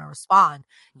not going to respond.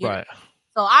 You know?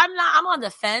 So I'm on the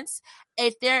fence.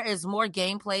 If there is more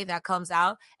gameplay that comes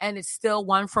out and it's still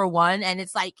 1-for-1, and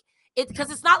it's like,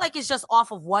 because it's not like it's just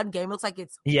off of one game. It looks like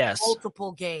it's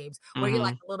multiple games where you're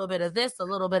like a little bit of this, a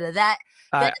little bit of that.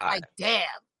 Then it's like, damn.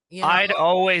 You know? I'd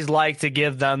always like to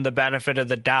give them the benefit of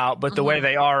the doubt, but the way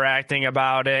they are acting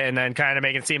about it and then kind of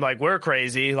make it seem like we're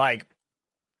crazy, like,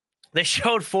 they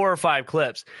showed 4 or 5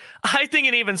 clips. I think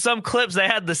in even some clips they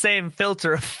had the same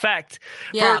filter effect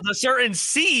for the certain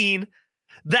scene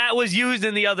that was used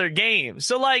in the other game.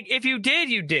 So, like, if you did,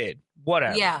 you did.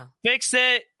 Whatever. Yeah. Fix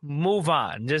it, move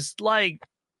on. Just, like,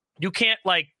 you can't,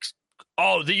 like,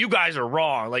 oh, you guys are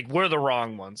wrong. Like, we're the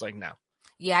wrong ones. Like, no.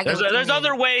 Yeah, there's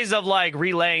other ways of like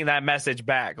relaying that message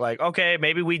back. Like, okay,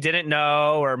 maybe we didn't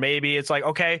know, or maybe it's like,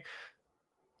 okay,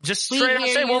 just straight up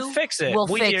say, we'll fix it.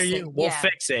 We hear you. We'll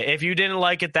fix it. If you didn't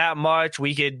like it that much,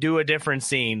 we could do a different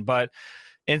scene. But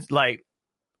it's like,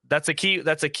 that's a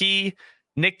key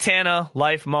Nick Tana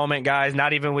life moment, guys.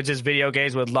 Not even with just video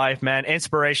games, with life, man.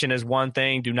 Inspiration is one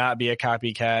thing. Do not be a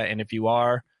copycat. And if you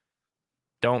are,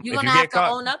 don't. You're gonna have to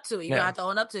own up to it. You're gonna have to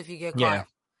own up to it if you get caught.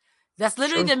 That's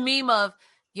literally the meme of,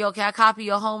 Yo, can I copy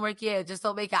your homework? Yeah, just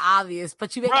don't make it obvious.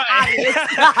 But you make Right. it obvious. No,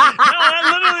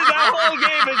 literally that whole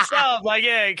game itself. Like,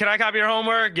 yeah, can I copy your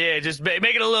homework? Yeah, just make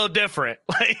it a little different.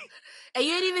 Like, and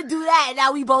you didn't even do that, and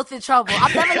now we both in trouble.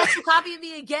 I'm never let you copy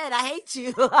me again. I hate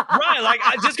you. right, like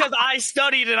just because I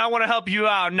studied and I want to help you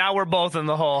out, now we're both in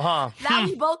the hole, huh? Now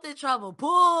we both in trouble.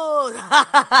 Boo!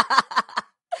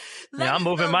 Yeah, I'm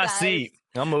moving my seat.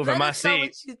 I'm moving my seat. Let us know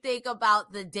what you think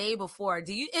about the day before.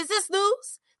 Is this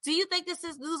news? Do you think this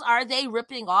is news? Are they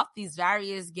ripping off these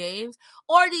various games?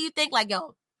 Or do you think like,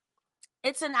 yo,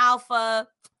 it's an alpha.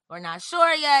 We're not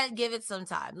sure yet. Give it some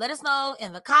time. Let us know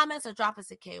in the comments or drop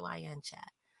us a KYN chat.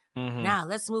 Mm-hmm. Now,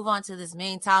 let's move on to this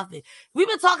main topic. We've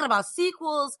been talking about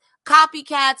sequels,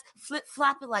 copycats,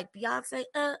 flip-flopping like Beyonce,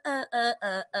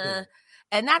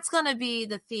 And that's going to be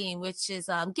the theme, which is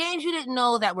games you didn't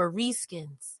know that were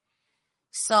reskins.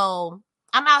 So,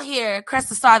 I'm out here,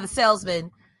 Cresta Star the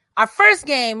Salesman. Our first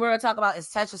game we're going to talk about is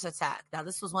Tetris Attack. Now,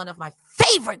 this was one of my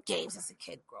favorite games as a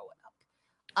kid growing up.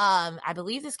 I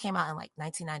believe this came out in like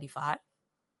 1995.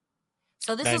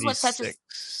 So this 96. Is what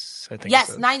Tetris... I think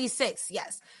yes, 96.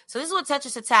 Yes. So this is what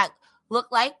Tetris Attack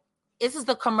looked like. This is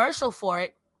the commercial for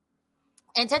it.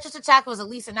 And Tetris Attack was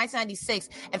released in 1996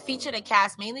 and featured a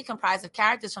cast mainly comprised of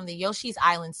characters from the Yoshi's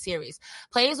Island series.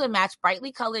 Players would match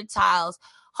brightly colored tiles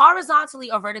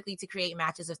horizontally or vertically to create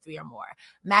matches of 3 or more.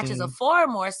 Matches of 4 or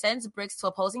more sends bricks to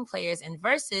opposing players in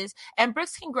versus, and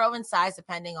bricks can grow in size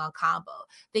depending on combo.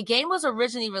 The game was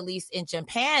originally released in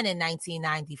Japan in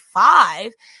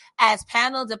 1995 as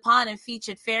Panel de Pon and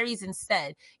featured fairies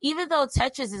instead. Even though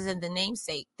Tetris is in the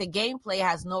namesake, the gameplay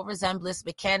has no resemblance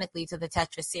mechanically to the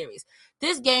Tetris series.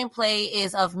 This gameplay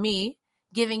is of me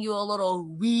giving you a little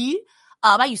wee.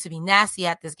 I used to be nasty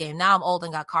at this game. Now I'm old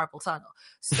and got carpal tunnel.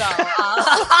 So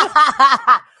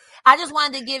I just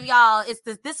wanted to give y'all,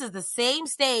 this is the same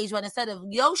stage when instead of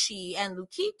Yoshi and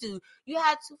Lukitu, you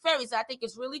had 2 fairies. I think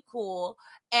it's really cool.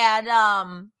 And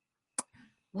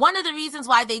one of the reasons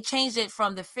why they changed it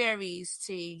from the fairies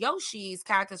to Yoshi's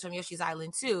characters from Yoshi's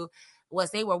Island 2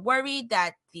 was they were worried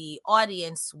that the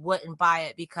audience wouldn't buy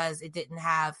it because it didn't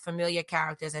have familiar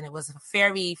characters and it was a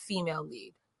fairy female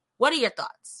lead. What are your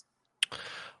thoughts?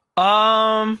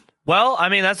 Well, I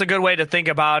mean, that's a good way to think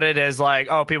about it is like,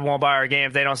 oh, people won't buy our game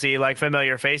if they don't see like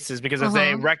familiar faces, because if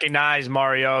they recognize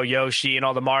Mario, Yoshi, and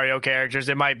all the Mario characters,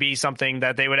 it might be something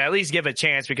that they would at least give a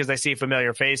chance because they see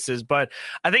familiar faces. But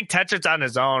I think Tetris on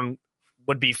his own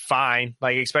would be fine,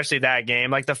 like especially that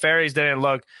game. Like the fairies didn't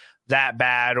look that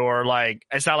bad, or like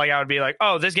it's not like I would be like,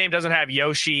 oh, this game doesn't have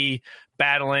Yoshi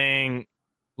battling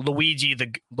Luigi.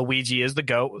 Luigi is the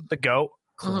goat.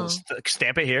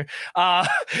 Stamp it here. But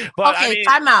okay, I mean,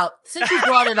 time out. Since you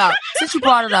brought it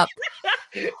up,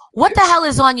 what the hell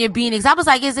is on your beanies? I was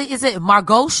like, is it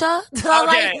Margosha?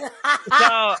 Okay,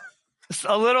 so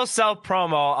a little self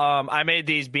promo. I made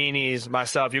these beanies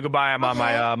myself. You can buy them on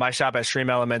my shop at Stream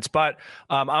Elements. But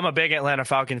I'm a big Atlanta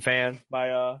Falcon fan.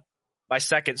 My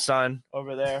second son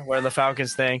over there wearing the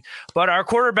Falcons thing. But our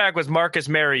quarterback was Marcus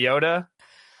Mariota,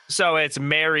 so it's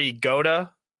Mary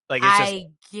Goda. Like it's just,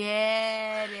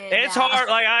 get it. It's hard.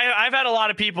 Like I've had a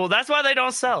lot of people. That's why they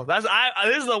don't sell. This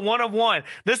is the one of one.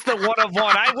 This is the one of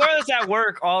one. I wear this at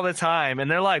work all the time,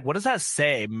 and they're like, "What does that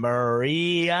say,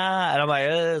 Maria?" And I'm like,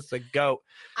 "It's a goat."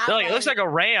 They're like, "It looks like a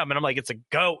ram," and I'm like, "It's a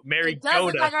goat." Mary It does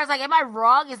look like I was like, "Am I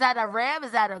wrong? Is that a ram?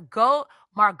 Is that a goat?"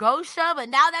 Margosha. But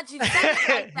now that you said it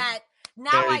like that.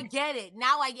 Now I get it.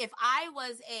 Now if I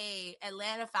was a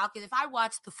Atlanta Falcon, if I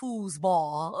watched the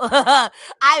foosball,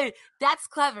 that's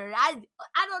clever. I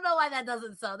don't know why that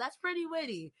doesn't sell. That's pretty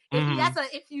witty.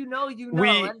 If you know, you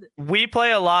know. We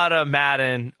play a lot of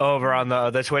Madden over on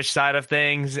the Twitch side of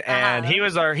things, and he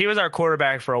was our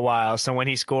quarterback for a while. So when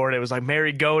he scored, it was like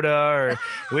Mary Goda, or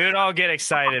we would all get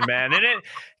excited, man. And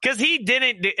because he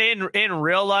didn't in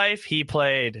real life, he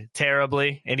played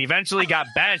terribly and eventually got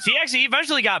benched. He actually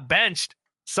eventually got benched.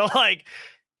 So like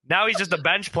now he's just a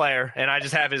bench player, and I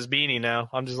just have his beanie now.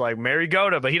 I'm just like Mary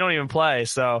Goda, but he don't even play.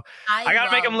 So I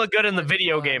gotta make him look good in the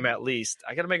video game at least.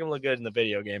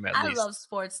 I love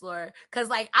sports lore because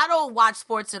like I don't watch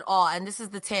sports at all, and this is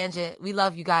the tangent. We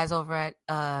love you guys over at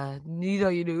You Know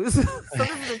Your News. So this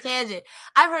is the tangent.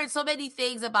 I've heard so many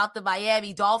things about the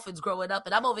Miami Dolphins growing up,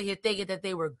 and I'm over here thinking that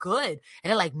they were good,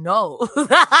 and they're like, no.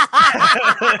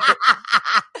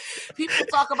 People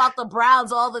talk about the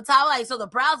Browns all the time. Like, so the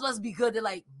Browns must be good. They're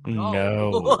like,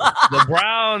 no. The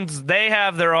Browns, they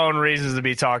have their own reasons to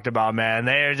be talked about, man.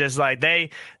 They are just like they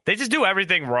just do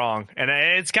everything wrong, and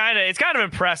it's kind of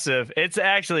impressive. It's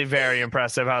actually very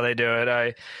impressive how they do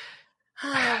it.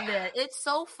 Oh man, it's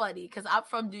so funny because I'm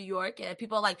from New York and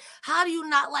people are like, how do you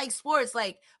not like sports?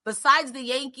 Like, besides the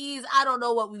Yankees, I don't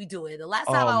know what we doing. The last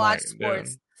time I watched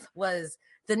sports was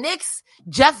the Knicks,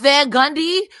 Jeff Van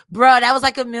Gundy. Bro, that was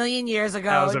like a million years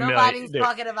ago. Nobody's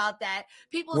talking about that.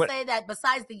 People say that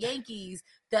besides the Yankees,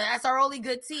 that's our only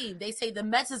good team. They say the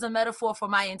Mets is a metaphor for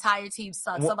my entire team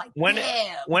sucks. So I'm like,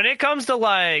 damn. When it comes to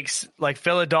like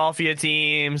Philadelphia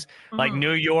teams, like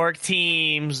New York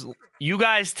teams, you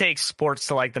guys take sports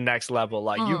to like the next level.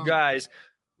 Like you guys,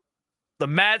 the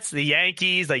Mets, the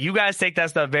Yankees, like you guys take that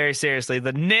stuff very seriously.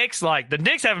 The Knicks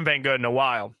haven't been good in a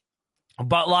while,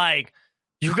 but like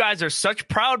you guys are such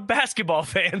proud basketball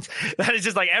fans that it's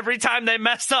just like every time they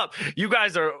mess up, you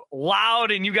guys are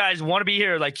loud and you guys want to be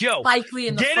here. Like, yo, get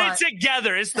it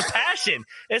together. It's the passion.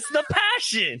 It's the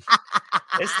passion.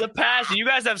 It's the passion. You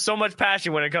guys have so much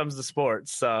passion when it comes to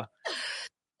sports. So,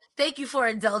 thank you for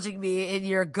indulging me in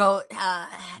your GOAT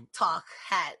talk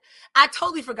hat. I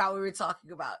totally forgot what we were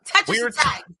talking about.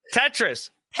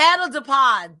 Tetris. Panel de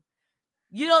Pon.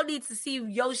 You don't need to see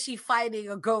Yoshi fighting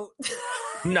a goat.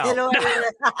 No.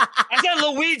 I said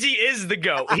Luigi is the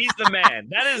GOAT. He's the man.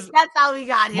 That's how we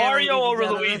got here. Mario over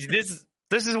Luigi.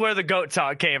 This is where the GOAT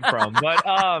talk came from. But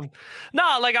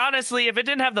no, like honestly, if it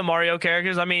didn't have the Mario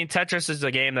characters, I mean, Tetris is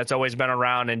a game that's always been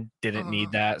around and didn't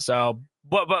need that. So,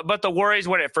 but the worries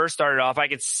when it first started off, I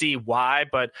could see why.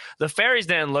 But the fairies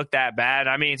didn't look that bad.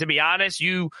 I mean, to be honest,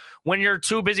 when you're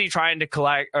too busy trying to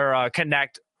collect or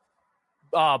connect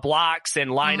blocks and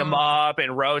line them up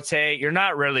and rotate, you're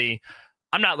not really.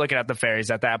 I'm not looking at the fairies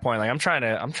at that point. Like I'm trying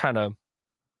to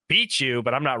beat you,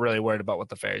 but I'm not really worried about what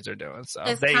the fairies are doing. So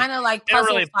it's kind of like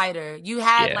Puzzle Fighter. You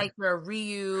had like your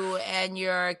Ryu and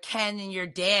your Ken and your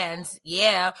Dans,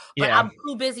 but I'm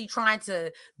too busy trying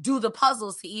to do the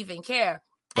puzzles to even care.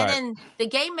 And then the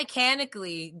game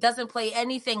mechanically doesn't play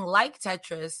anything like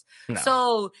Tetris. No.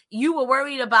 So you were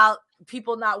worried about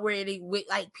people not getting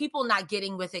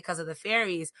with it because of the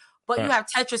fairies, but you have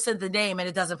Tetris in the name and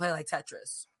it doesn't play like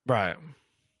Tetris. Right.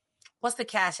 What's the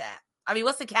cash app? I mean,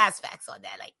 what's the cash facts on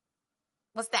that? Like,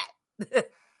 what's that?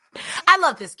 I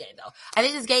love this game, though. I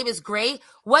think this game is great.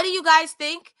 What do you guys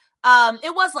think?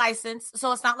 It was licensed,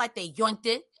 so it's not like they yoinked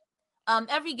it.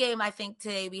 Every game I think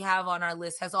today we have on our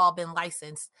list has all been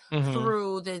licensed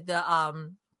through the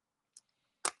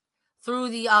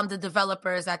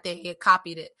developers that they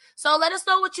copied it. So let us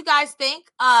know what you guys think.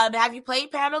 Have you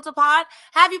played Panel to Pod?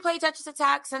 Have you played Tetris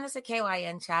Attack? Send us a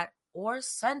KYN chat or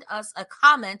send us a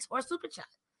comment or super chat.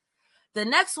 The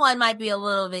next one might be a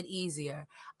little bit easier.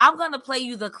 I'm going to play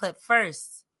you the clip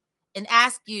first and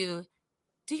ask you,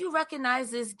 do you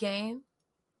recognize this game?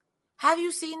 Have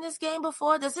you seen this game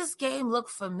before? Does this game look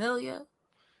familiar?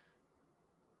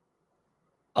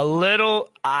 A little.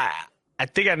 I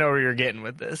think I know where you're getting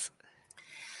with this.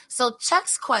 So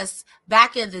Chex Quest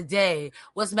back in the day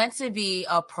was meant to be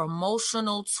a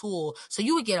promotional tool. So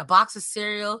you would get a box of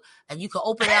cereal and you could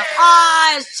open it up.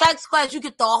 It's Chex Quest. You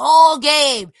get the whole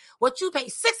game. What you pay $60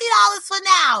 for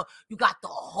now, you got the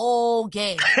whole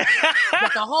game.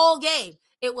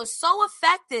 It was so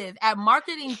effective at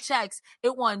marketing Chex,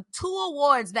 it won 2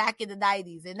 awards back in the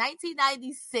 90s. In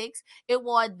 1996, it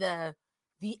won the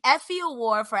Effie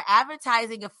Award for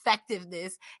Advertising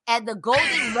Effectiveness and the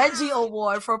Golden Reggie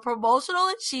Award for Promotional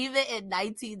Achievement in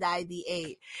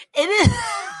 1998.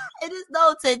 It is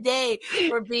known today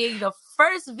for being the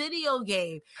first video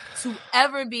game to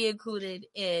ever be included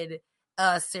in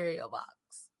a cereal box.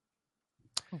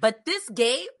 But this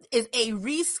game is a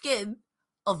reskin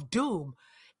of Doom.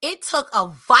 It took a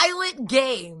violent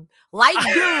game like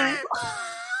Doom.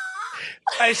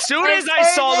 As soon as I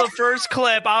saw the first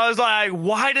clip, I was like,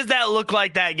 why does that look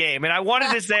like that game? And I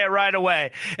wanted to say it right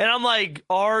away. And I'm like,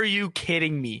 are you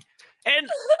kidding me? And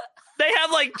they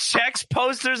have like Chex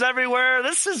posters everywhere.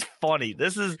 This is funny.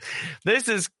 This is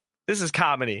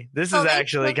comedy. This is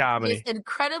actually comedy. This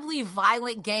incredibly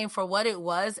violent game for what it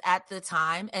was at the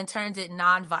time and turned it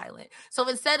non-violent. So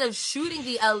instead of shooting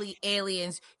the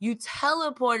aliens, you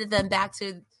teleported them back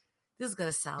to, this is going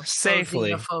to sound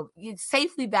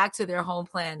safely back to their home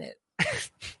planet.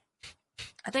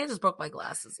 I think I just broke my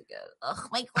glasses again. Ugh,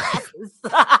 my glasses.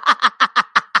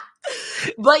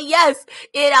 But yes,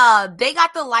 they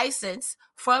got the license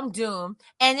from Doom,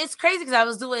 and it's crazy because I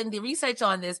was doing the research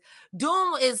on this.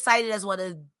 Doom is cited as one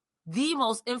of the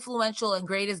most influential and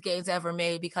greatest games ever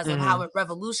made because of how it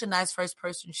revolutionized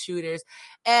first-person shooters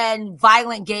and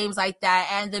violent games like that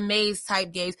and the maze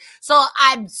type games. So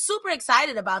I'm super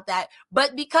excited about that.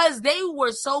 But because they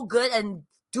were so good and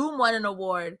Doom won an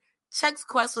award, Chex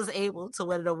Quest was able to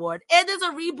win an award. And there's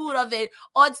a reboot of it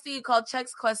on Steam called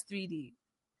Chex Quest 3D.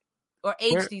 or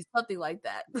HD, something like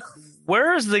that.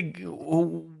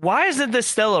 Why isn't this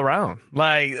still around?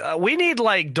 Like, we need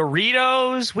like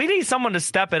Doritos. We need someone to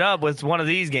step it up with one of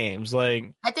these games.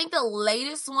 Like, I think the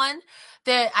latest one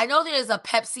that I know there's a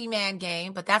Pepsi Man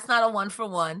game, but that's not a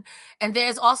 1-for-1. And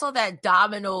there's also that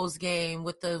Domino's game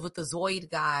with the Zoid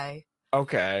guy.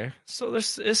 okay, so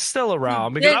this is still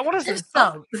around because I want to.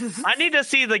 I need to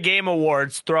see the Game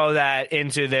Awards throw that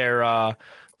into their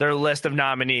list of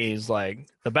nominees. Like,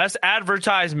 the best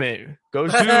advertisement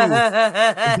goes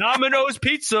to Domino's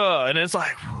Pizza, and it's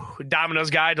like Domino's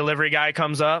guy, delivery guy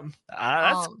comes up.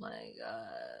 Oh my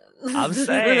god! I'm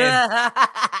saying,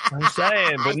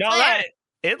 but no, that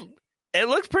it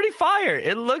looks pretty fire.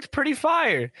 It looked pretty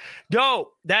fire.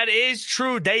 Yo, that is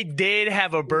true. They did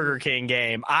have a Burger King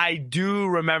game. I do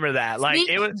remember that.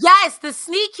 It was the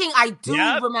Sneak King. I do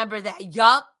remember that.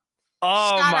 Yup.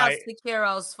 Oh Shout my! out to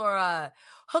Kiros for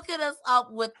hooking us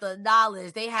up with the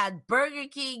knowledge. They had Burger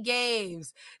King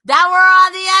games that were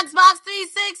on the Xbox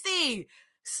 360.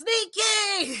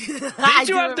 Sneaky. Did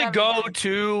you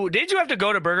have to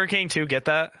go to Burger King to get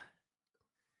that?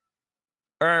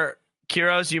 Or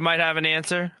Kiros, you might have an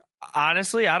answer.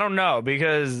 Honestly, I don't know,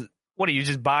 because what do you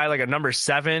just buy like a number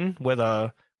 7 with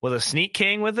a Sneak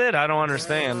King with it? I don't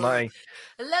understand. Like,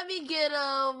 let me get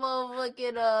a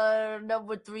motherfucking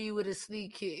number 3 with a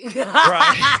Sneak King.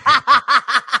 Right.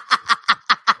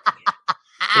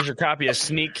 Here's your copy of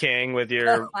Sneak King with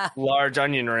your large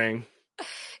onion ring.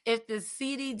 If the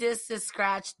CD disc is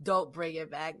scratched, don't bring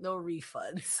it back. No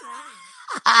refunds.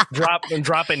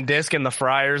 dropping disc in the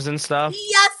fryers and stuff.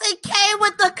 Yes, it came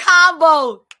with the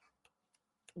combo.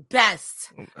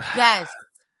 Best.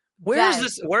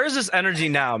 Where is this energy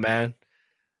now, man?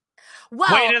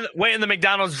 Well, wait in the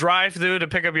McDonald's drive-thru to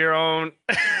pick up your own.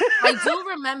 I do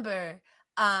remember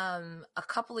a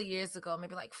couple of years ago,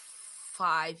 maybe like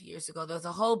 5 years ago, there was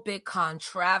a whole big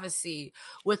controversy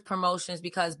with promotions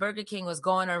because Burger King was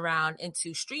going around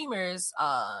into streamers'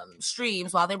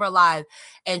 streams while they were live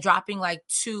and dropping like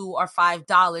 $2 or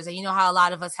 $5. And you know how a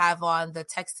lot of us have on the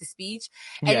text to speech,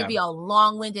 and it'd be a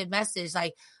long-winded message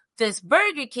like, this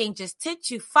Burger King just tipped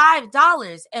you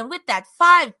 $5, and with that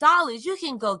 $5, you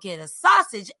can go get a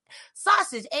sausage,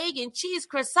 egg, and cheese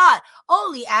croissant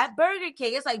only at Burger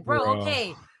King. It's like, bro.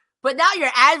 Okay. But now you're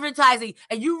advertising,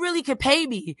 and you really could pay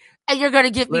me, and you're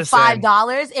gonna give me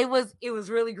 $5. It was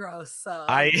really gross. So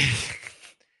I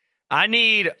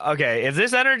need, okay, if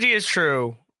this energy is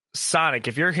true, Sonic,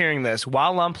 if you're hearing this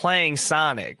while I'm playing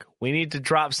Sonic, we need to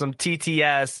drop some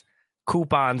TTS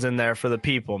coupons in there for the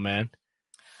people, man.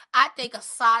 I think a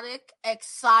Sonic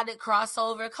Exotic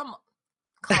crossover. Come on.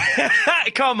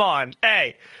 Come on.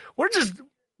 Hey, we're just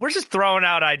throwing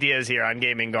out ideas here on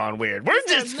Gaming Gone Weird. We're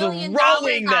just throwing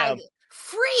them. For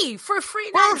free. We're free.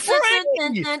 We're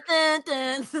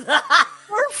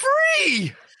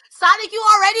free. Sonic, you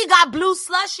already got blue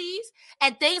slushies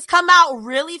and things come out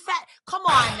really fast. Come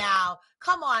on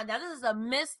now. This is a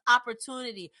missed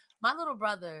opportunity. My little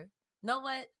brother, know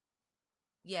what?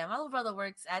 Yeah, my little brother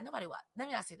works at nobody watch. Let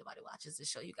me not say nobody watches this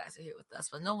show. You guys are here with us,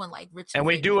 but no one like Rich. And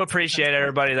we do appreciate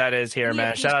everybody that is here,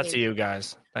 man. Shout out to you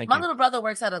guys. Thank you. My little brother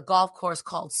works at a golf course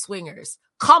called Swingers.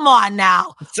 Come on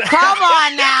now. Come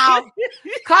on.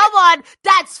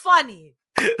 That's funny.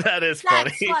 That is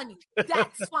funny.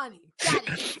 That's funny.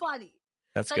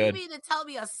 That's so good. You mean to tell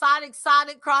me a Sonic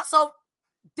crossover?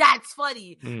 That's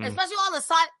funny. Especially all the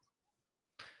Sonic.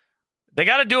 They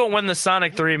got to do it when the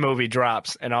Sonic 3 movie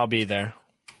drops, and I'll be there.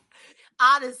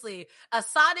 Honestly, a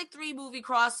Sonic 3 movie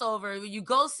crossover, you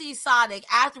go see Sonic,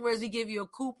 afterwards we give you a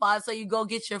coupon so you go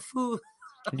get your food.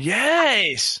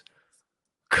 Yes.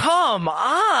 Come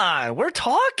on. We're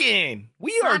talking.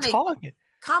 Sonic, are talking.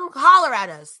 Come holler at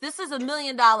us. This is $1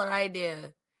 million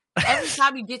idea. Every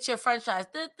time you get your franchise.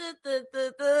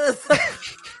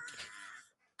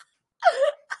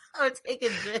 I'm taking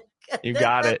a drink. You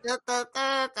got it.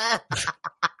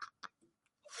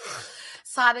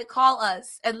 Sonic, call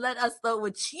us and let us know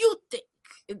what you think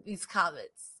in these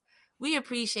comments. We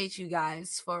appreciate you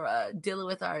guys for dealing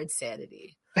with our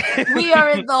insanity. We are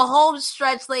in the home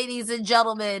stretch, ladies and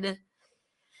gentlemen.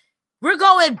 We're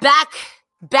going back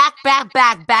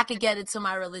again into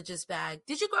my religious bag.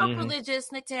 Did you grow up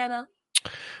religious, Nick Tana?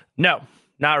 No,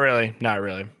 not really.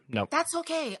 Nope. That's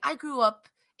okay. I grew up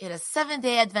in a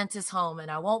 7-day Adventist home, and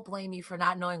I won't blame you for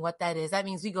not knowing what that is. That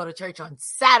means we go to church on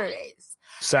Saturdays.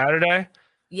 Saturday?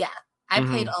 Yeah. I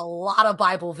played a lot of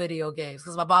Bible video games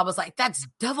because my mom was like, that's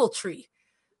deviltry.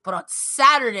 But on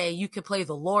Saturday, you could play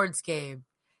the Lord's game.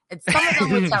 And some of them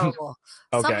were terrible.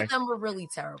 Okay. Some of them were really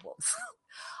terrible.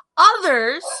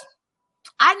 Others,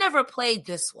 I never played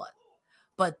this one.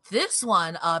 But this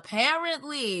one,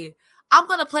 apparently, I'm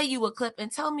going to play you a clip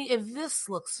and tell me if this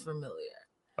looks familiar.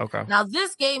 Okay. Now,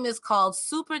 this game is called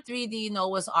Super 3D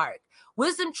Noah's Ark.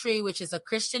 Wisdom Tree, which is a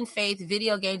Christian faith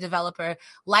video game developer,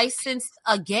 licensed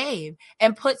a game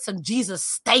and put some Jesus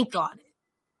stank on it.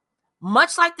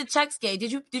 Much like the Chex game.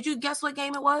 Did you guess what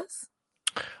game it was?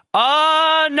 No,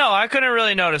 I couldn't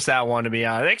really notice that one, to be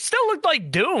honest. It still looked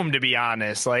like Doom, to be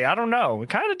honest. Like, I don't know. It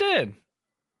kind of did.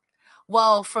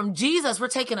 Well, from Jesus, we're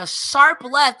taking a sharp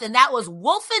left, and that was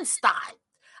Wolfenstein.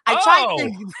 I tried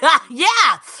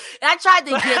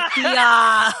to get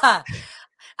the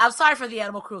I'm sorry for the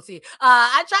animal cruelty.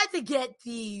 I tried to get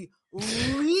the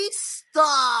least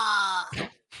I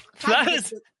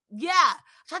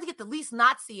tried to get the least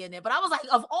Nazi in it, but I was like,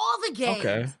 of all the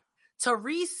games to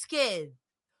reskin,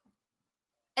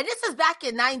 and this is back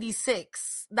in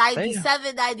 96,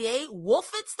 97, 98,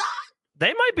 Wolfenstein?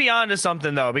 They might be onto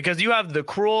something, though, because you have the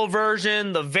cruel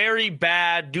version, the very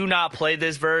bad, do not play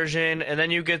this version, and then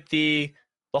you get the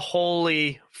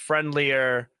holy,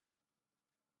 friendlier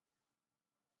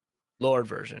Lord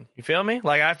version. You feel me?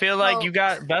 Like, I feel like you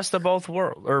got best of both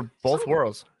worlds, or both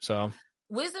worlds. So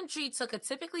Wisdom Tree took a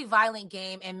typically violent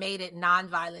game and made it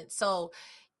non-violent. So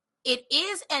it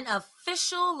is an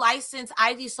official licensed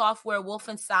ID Software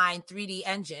Wolfenstein 3D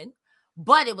engine,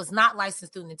 but it was not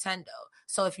licensed through Nintendo.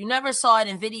 So if you never saw it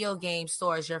in video game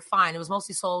stores, you're fine. It was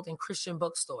mostly sold in Christian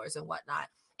bookstores and whatnot.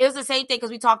 It was the same thing because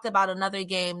we talked about another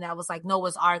game that was like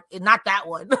Noah's Ark. Not that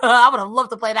one. I would have loved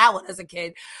to play that one as a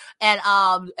kid. And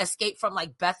Escape from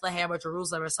like Bethlehem or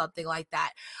Jerusalem or something like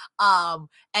that.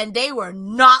 And they were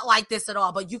not like this at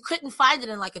all. But you couldn't find it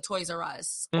in like a Toys R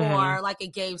Us or like a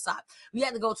GameStop. We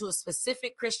had to go to a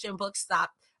specific Christian bookstore,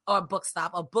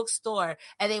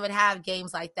 and they would have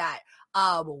games like that.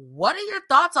 What are your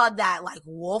thoughts on that? Like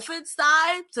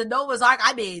Wolfenstein to Noah's Ark?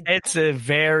 I mean, it's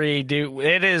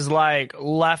it is like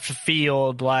left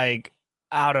field, like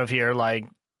out of here. Like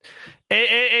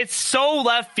it's so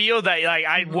left field that like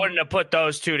I wouldn't have put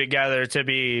those two together to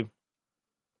be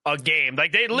a game.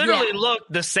 Like they literally look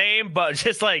the same, but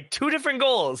just like two different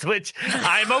goals, which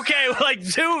I'm okay with, like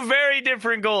two very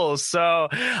different goals. So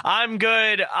I'm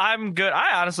good. I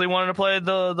honestly wanted to play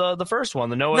the first one,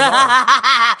 the Noah's Ark.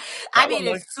 I mean,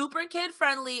 it's super kid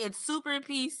friendly. It's super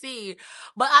PC,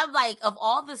 but I'm like, of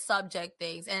all the subject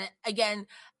things, and again,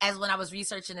 as when I was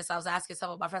researching this, I was asking some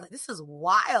of my friends, like, this is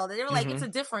wild. And they were like, it's a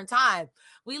different time.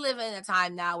 We live in a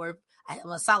time now where I'm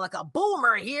going to sound like a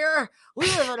boomer here. We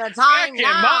live in a time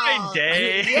now. In my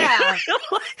day. Yeah.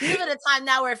 We live in a time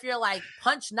now where if you're like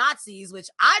punch Nazis, which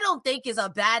I don't think is a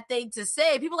bad thing to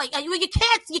say. People are like, you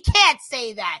can't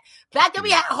say that. Back then we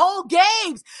had whole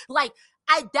games. Like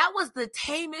that was the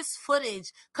tamest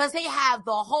footage because they have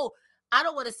the whole, I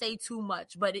don't want to say too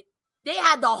much, but they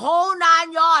had the whole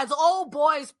 9 yards, old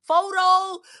boys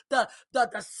photo, the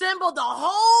symbol, the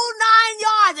whole 9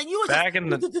 yards, and you was back in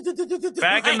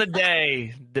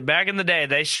the day,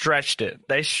 they stretched it.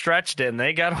 And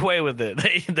they got away with it.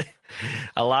 They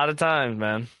a lot of times,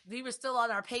 man. We were still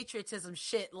on our patriotism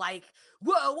shit, like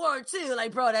World War II.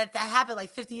 Like, bro, that happened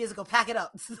like 50 years ago. Pack it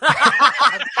up.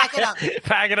 Pack it up.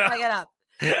 Pack it up. Pack it up.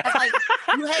 That's like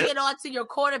you hanging on to your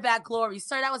quarterback glory.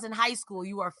 Sir, that was in high school.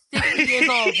 You are 50 years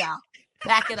old now.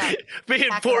 Pack it up.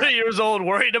 Being 40 years old,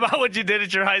 worried about what you did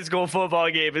at your high school football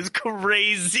game is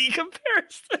crazy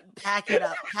comparison. Pack it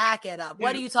up. Pack it up.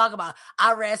 What are you talking about?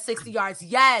 I ran 60 yards.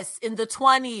 Yes, in the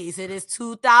 20s. It is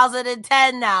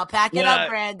 2010 now. Pack it up,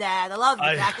 Granddad. I love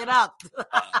you. Pack it up.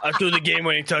 I threw the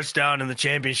game-winning touchdown in the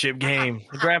championship game.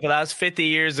 Grandpa, that was 50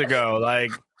 years ago.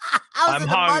 Like,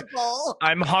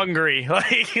 I'm hungry.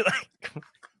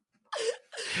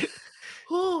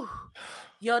 Whew.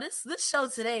 Yo, this show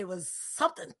today was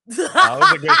something. That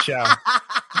was a good show.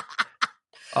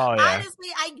 Oh yeah. Honestly,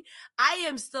 I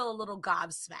am still a little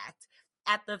gobsmacked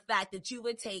at the fact that you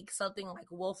would take something like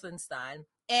Wolfenstein,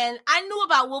 and I knew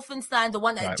about Wolfenstein, the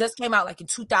one that just came out like in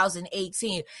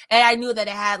 2018, and I knew that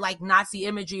it had like Nazi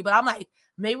imagery, but I'm like,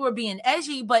 maybe we're being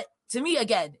edgy, but to me,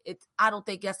 again, I don't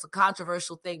think that's a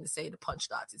controversial thing to say to punch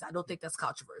Nazis. I don't think that's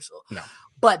controversial. No.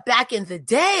 But back in the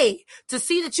day, to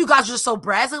see that you guys are so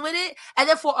brazen with it, and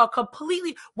then for a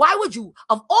completely, why would you,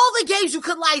 of all the games you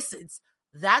could license,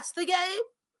 that's the game?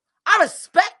 I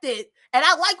respect it, and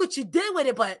I like what you did with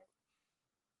it, but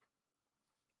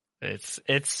it's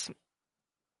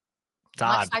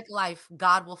much like life,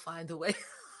 God will find a way.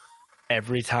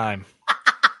 Every time.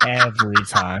 Every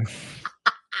time.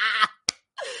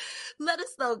 Let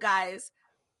us know, guys.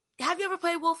 Have you ever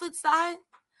played Wolfenstein?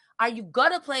 Are you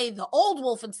going to play the old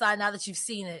Wolfenstein now that you've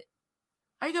seen it?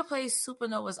 Are you going to play Super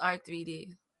Noah's Ark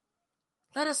 3D?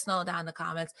 Let us know down in the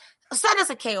comments. Send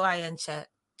us a KYN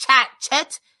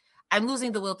chat. I'm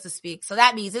losing the will to speak. So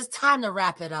that means it's time to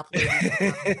wrap it up.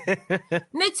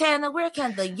 Nick Tanner, where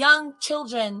can the young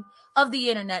children of the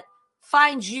internet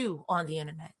find you on the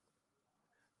internet?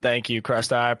 Thank you,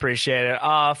 Krista. I appreciate it.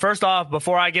 First off,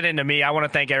 before I get into me, I want to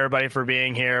thank everybody for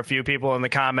being here. A few people in the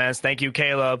comments. Thank you,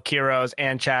 Caleb, Kiros,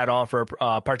 and Chad all for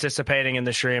participating in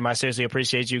the stream. I seriously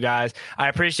appreciate you guys. I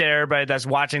appreciate everybody that's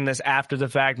watching this after the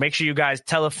fact. Make sure you guys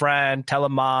tell a friend, tell a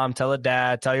mom, tell a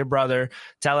dad, tell your brother,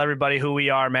 tell everybody who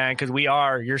we are, man, because we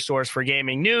are your source for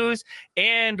gaming news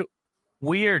and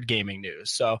weird gaming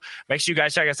news. So make sure you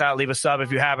guys check us out. Leave a sub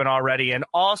if you haven't already. And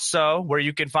also, where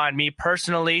you can find me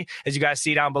personally, as you guys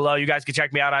see down below, you guys can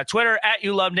check me out on Twitter at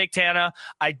YouLoveNickTana.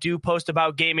 I do post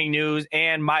about gaming news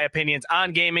and my opinions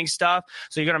on gaming stuff.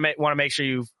 So you're going to want to make sure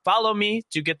you follow me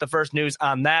to get the first news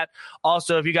on that.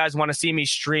 Also, if you guys want to see me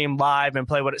stream live and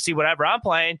see whatever I'm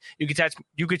playing, you can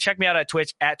check me out at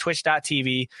Twitch at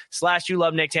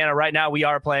twitch.tv/YouLoveNickTana. Right now, we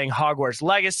are playing Hogwarts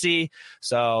Legacy.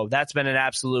 So that's been an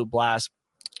absolute blast.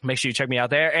 Make sure you check me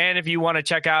out there. And if you want to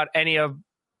check out any of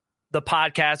the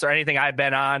podcasts or anything I've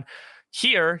been on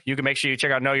here, you can make sure you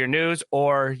check out Know Your News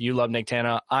or You Love Nick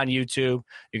Tana on YouTube.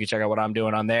 You can check out what I'm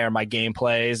doing on there, my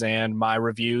gameplays and my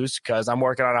reviews, because I'm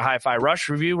working on a Hi-Fi Rush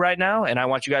review right now, and I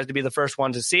want you guys to be the first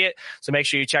one to see it. So make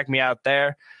sure you check me out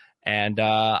there. And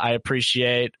I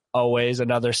appreciate always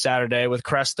another Saturday with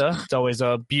Cresta. It's always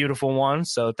a beautiful one.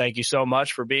 So thank you so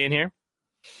much for being here.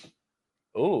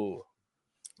 Ooh.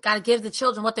 Got to give the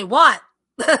children what they want.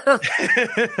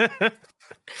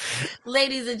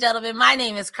 Ladies and gentlemen, my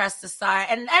name is Cresta Star,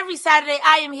 and every Saturday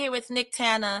I am here with Nick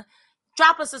Tana.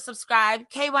 Drop us a subscribe.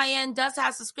 KYN does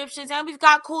have subscriptions, and we've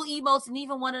got cool emotes, and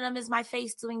even one of them is my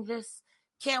face doing this.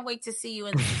 Can't wait to see you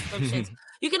in the subscriptions.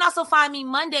 You can also find me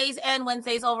Mondays and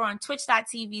Wednesdays over on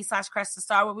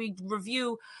twitch.tv/CrestaStar, where we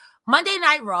review Monday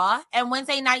Night Raw and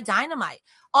Wednesday Night Dynamite.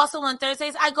 Also on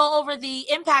Thursdays, I go over the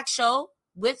Impact show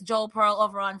with Joel Pearl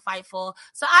over on Fightful.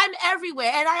 So I'm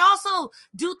everywhere. And I also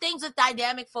do things with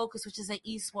Dynamic Focus, which is an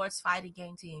esports fighting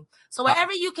game team. So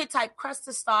wherever you can type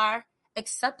Cresta Star,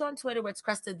 except on Twitter where it's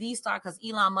Cresta the Star, because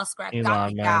Elon Musk got me,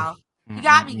 gal. You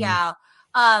got me, gal.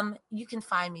 You can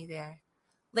find me there.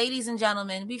 Ladies and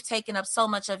gentlemen, we've taken up so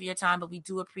much of your time, but we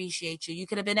do appreciate you. You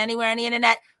could have been anywhere on the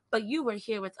internet, but you were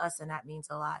here with us, and that means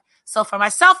a lot. So for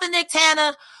myself and Nick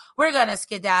Tana, we're going to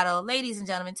skedaddle. Ladies and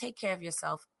gentlemen, take care of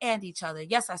yourself and each other.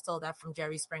 Yes, I stole that from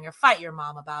Jerry Springer. Fight your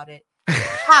mom about it.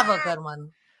 Have a good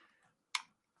one.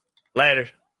 Later.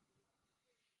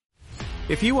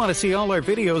 If you want to see all our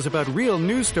videos about real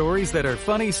news stories that are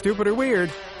funny, stupid, or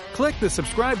weird, click the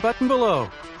subscribe button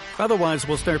below. Otherwise,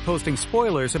 we'll start posting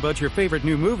spoilers about your favorite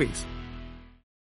new movies.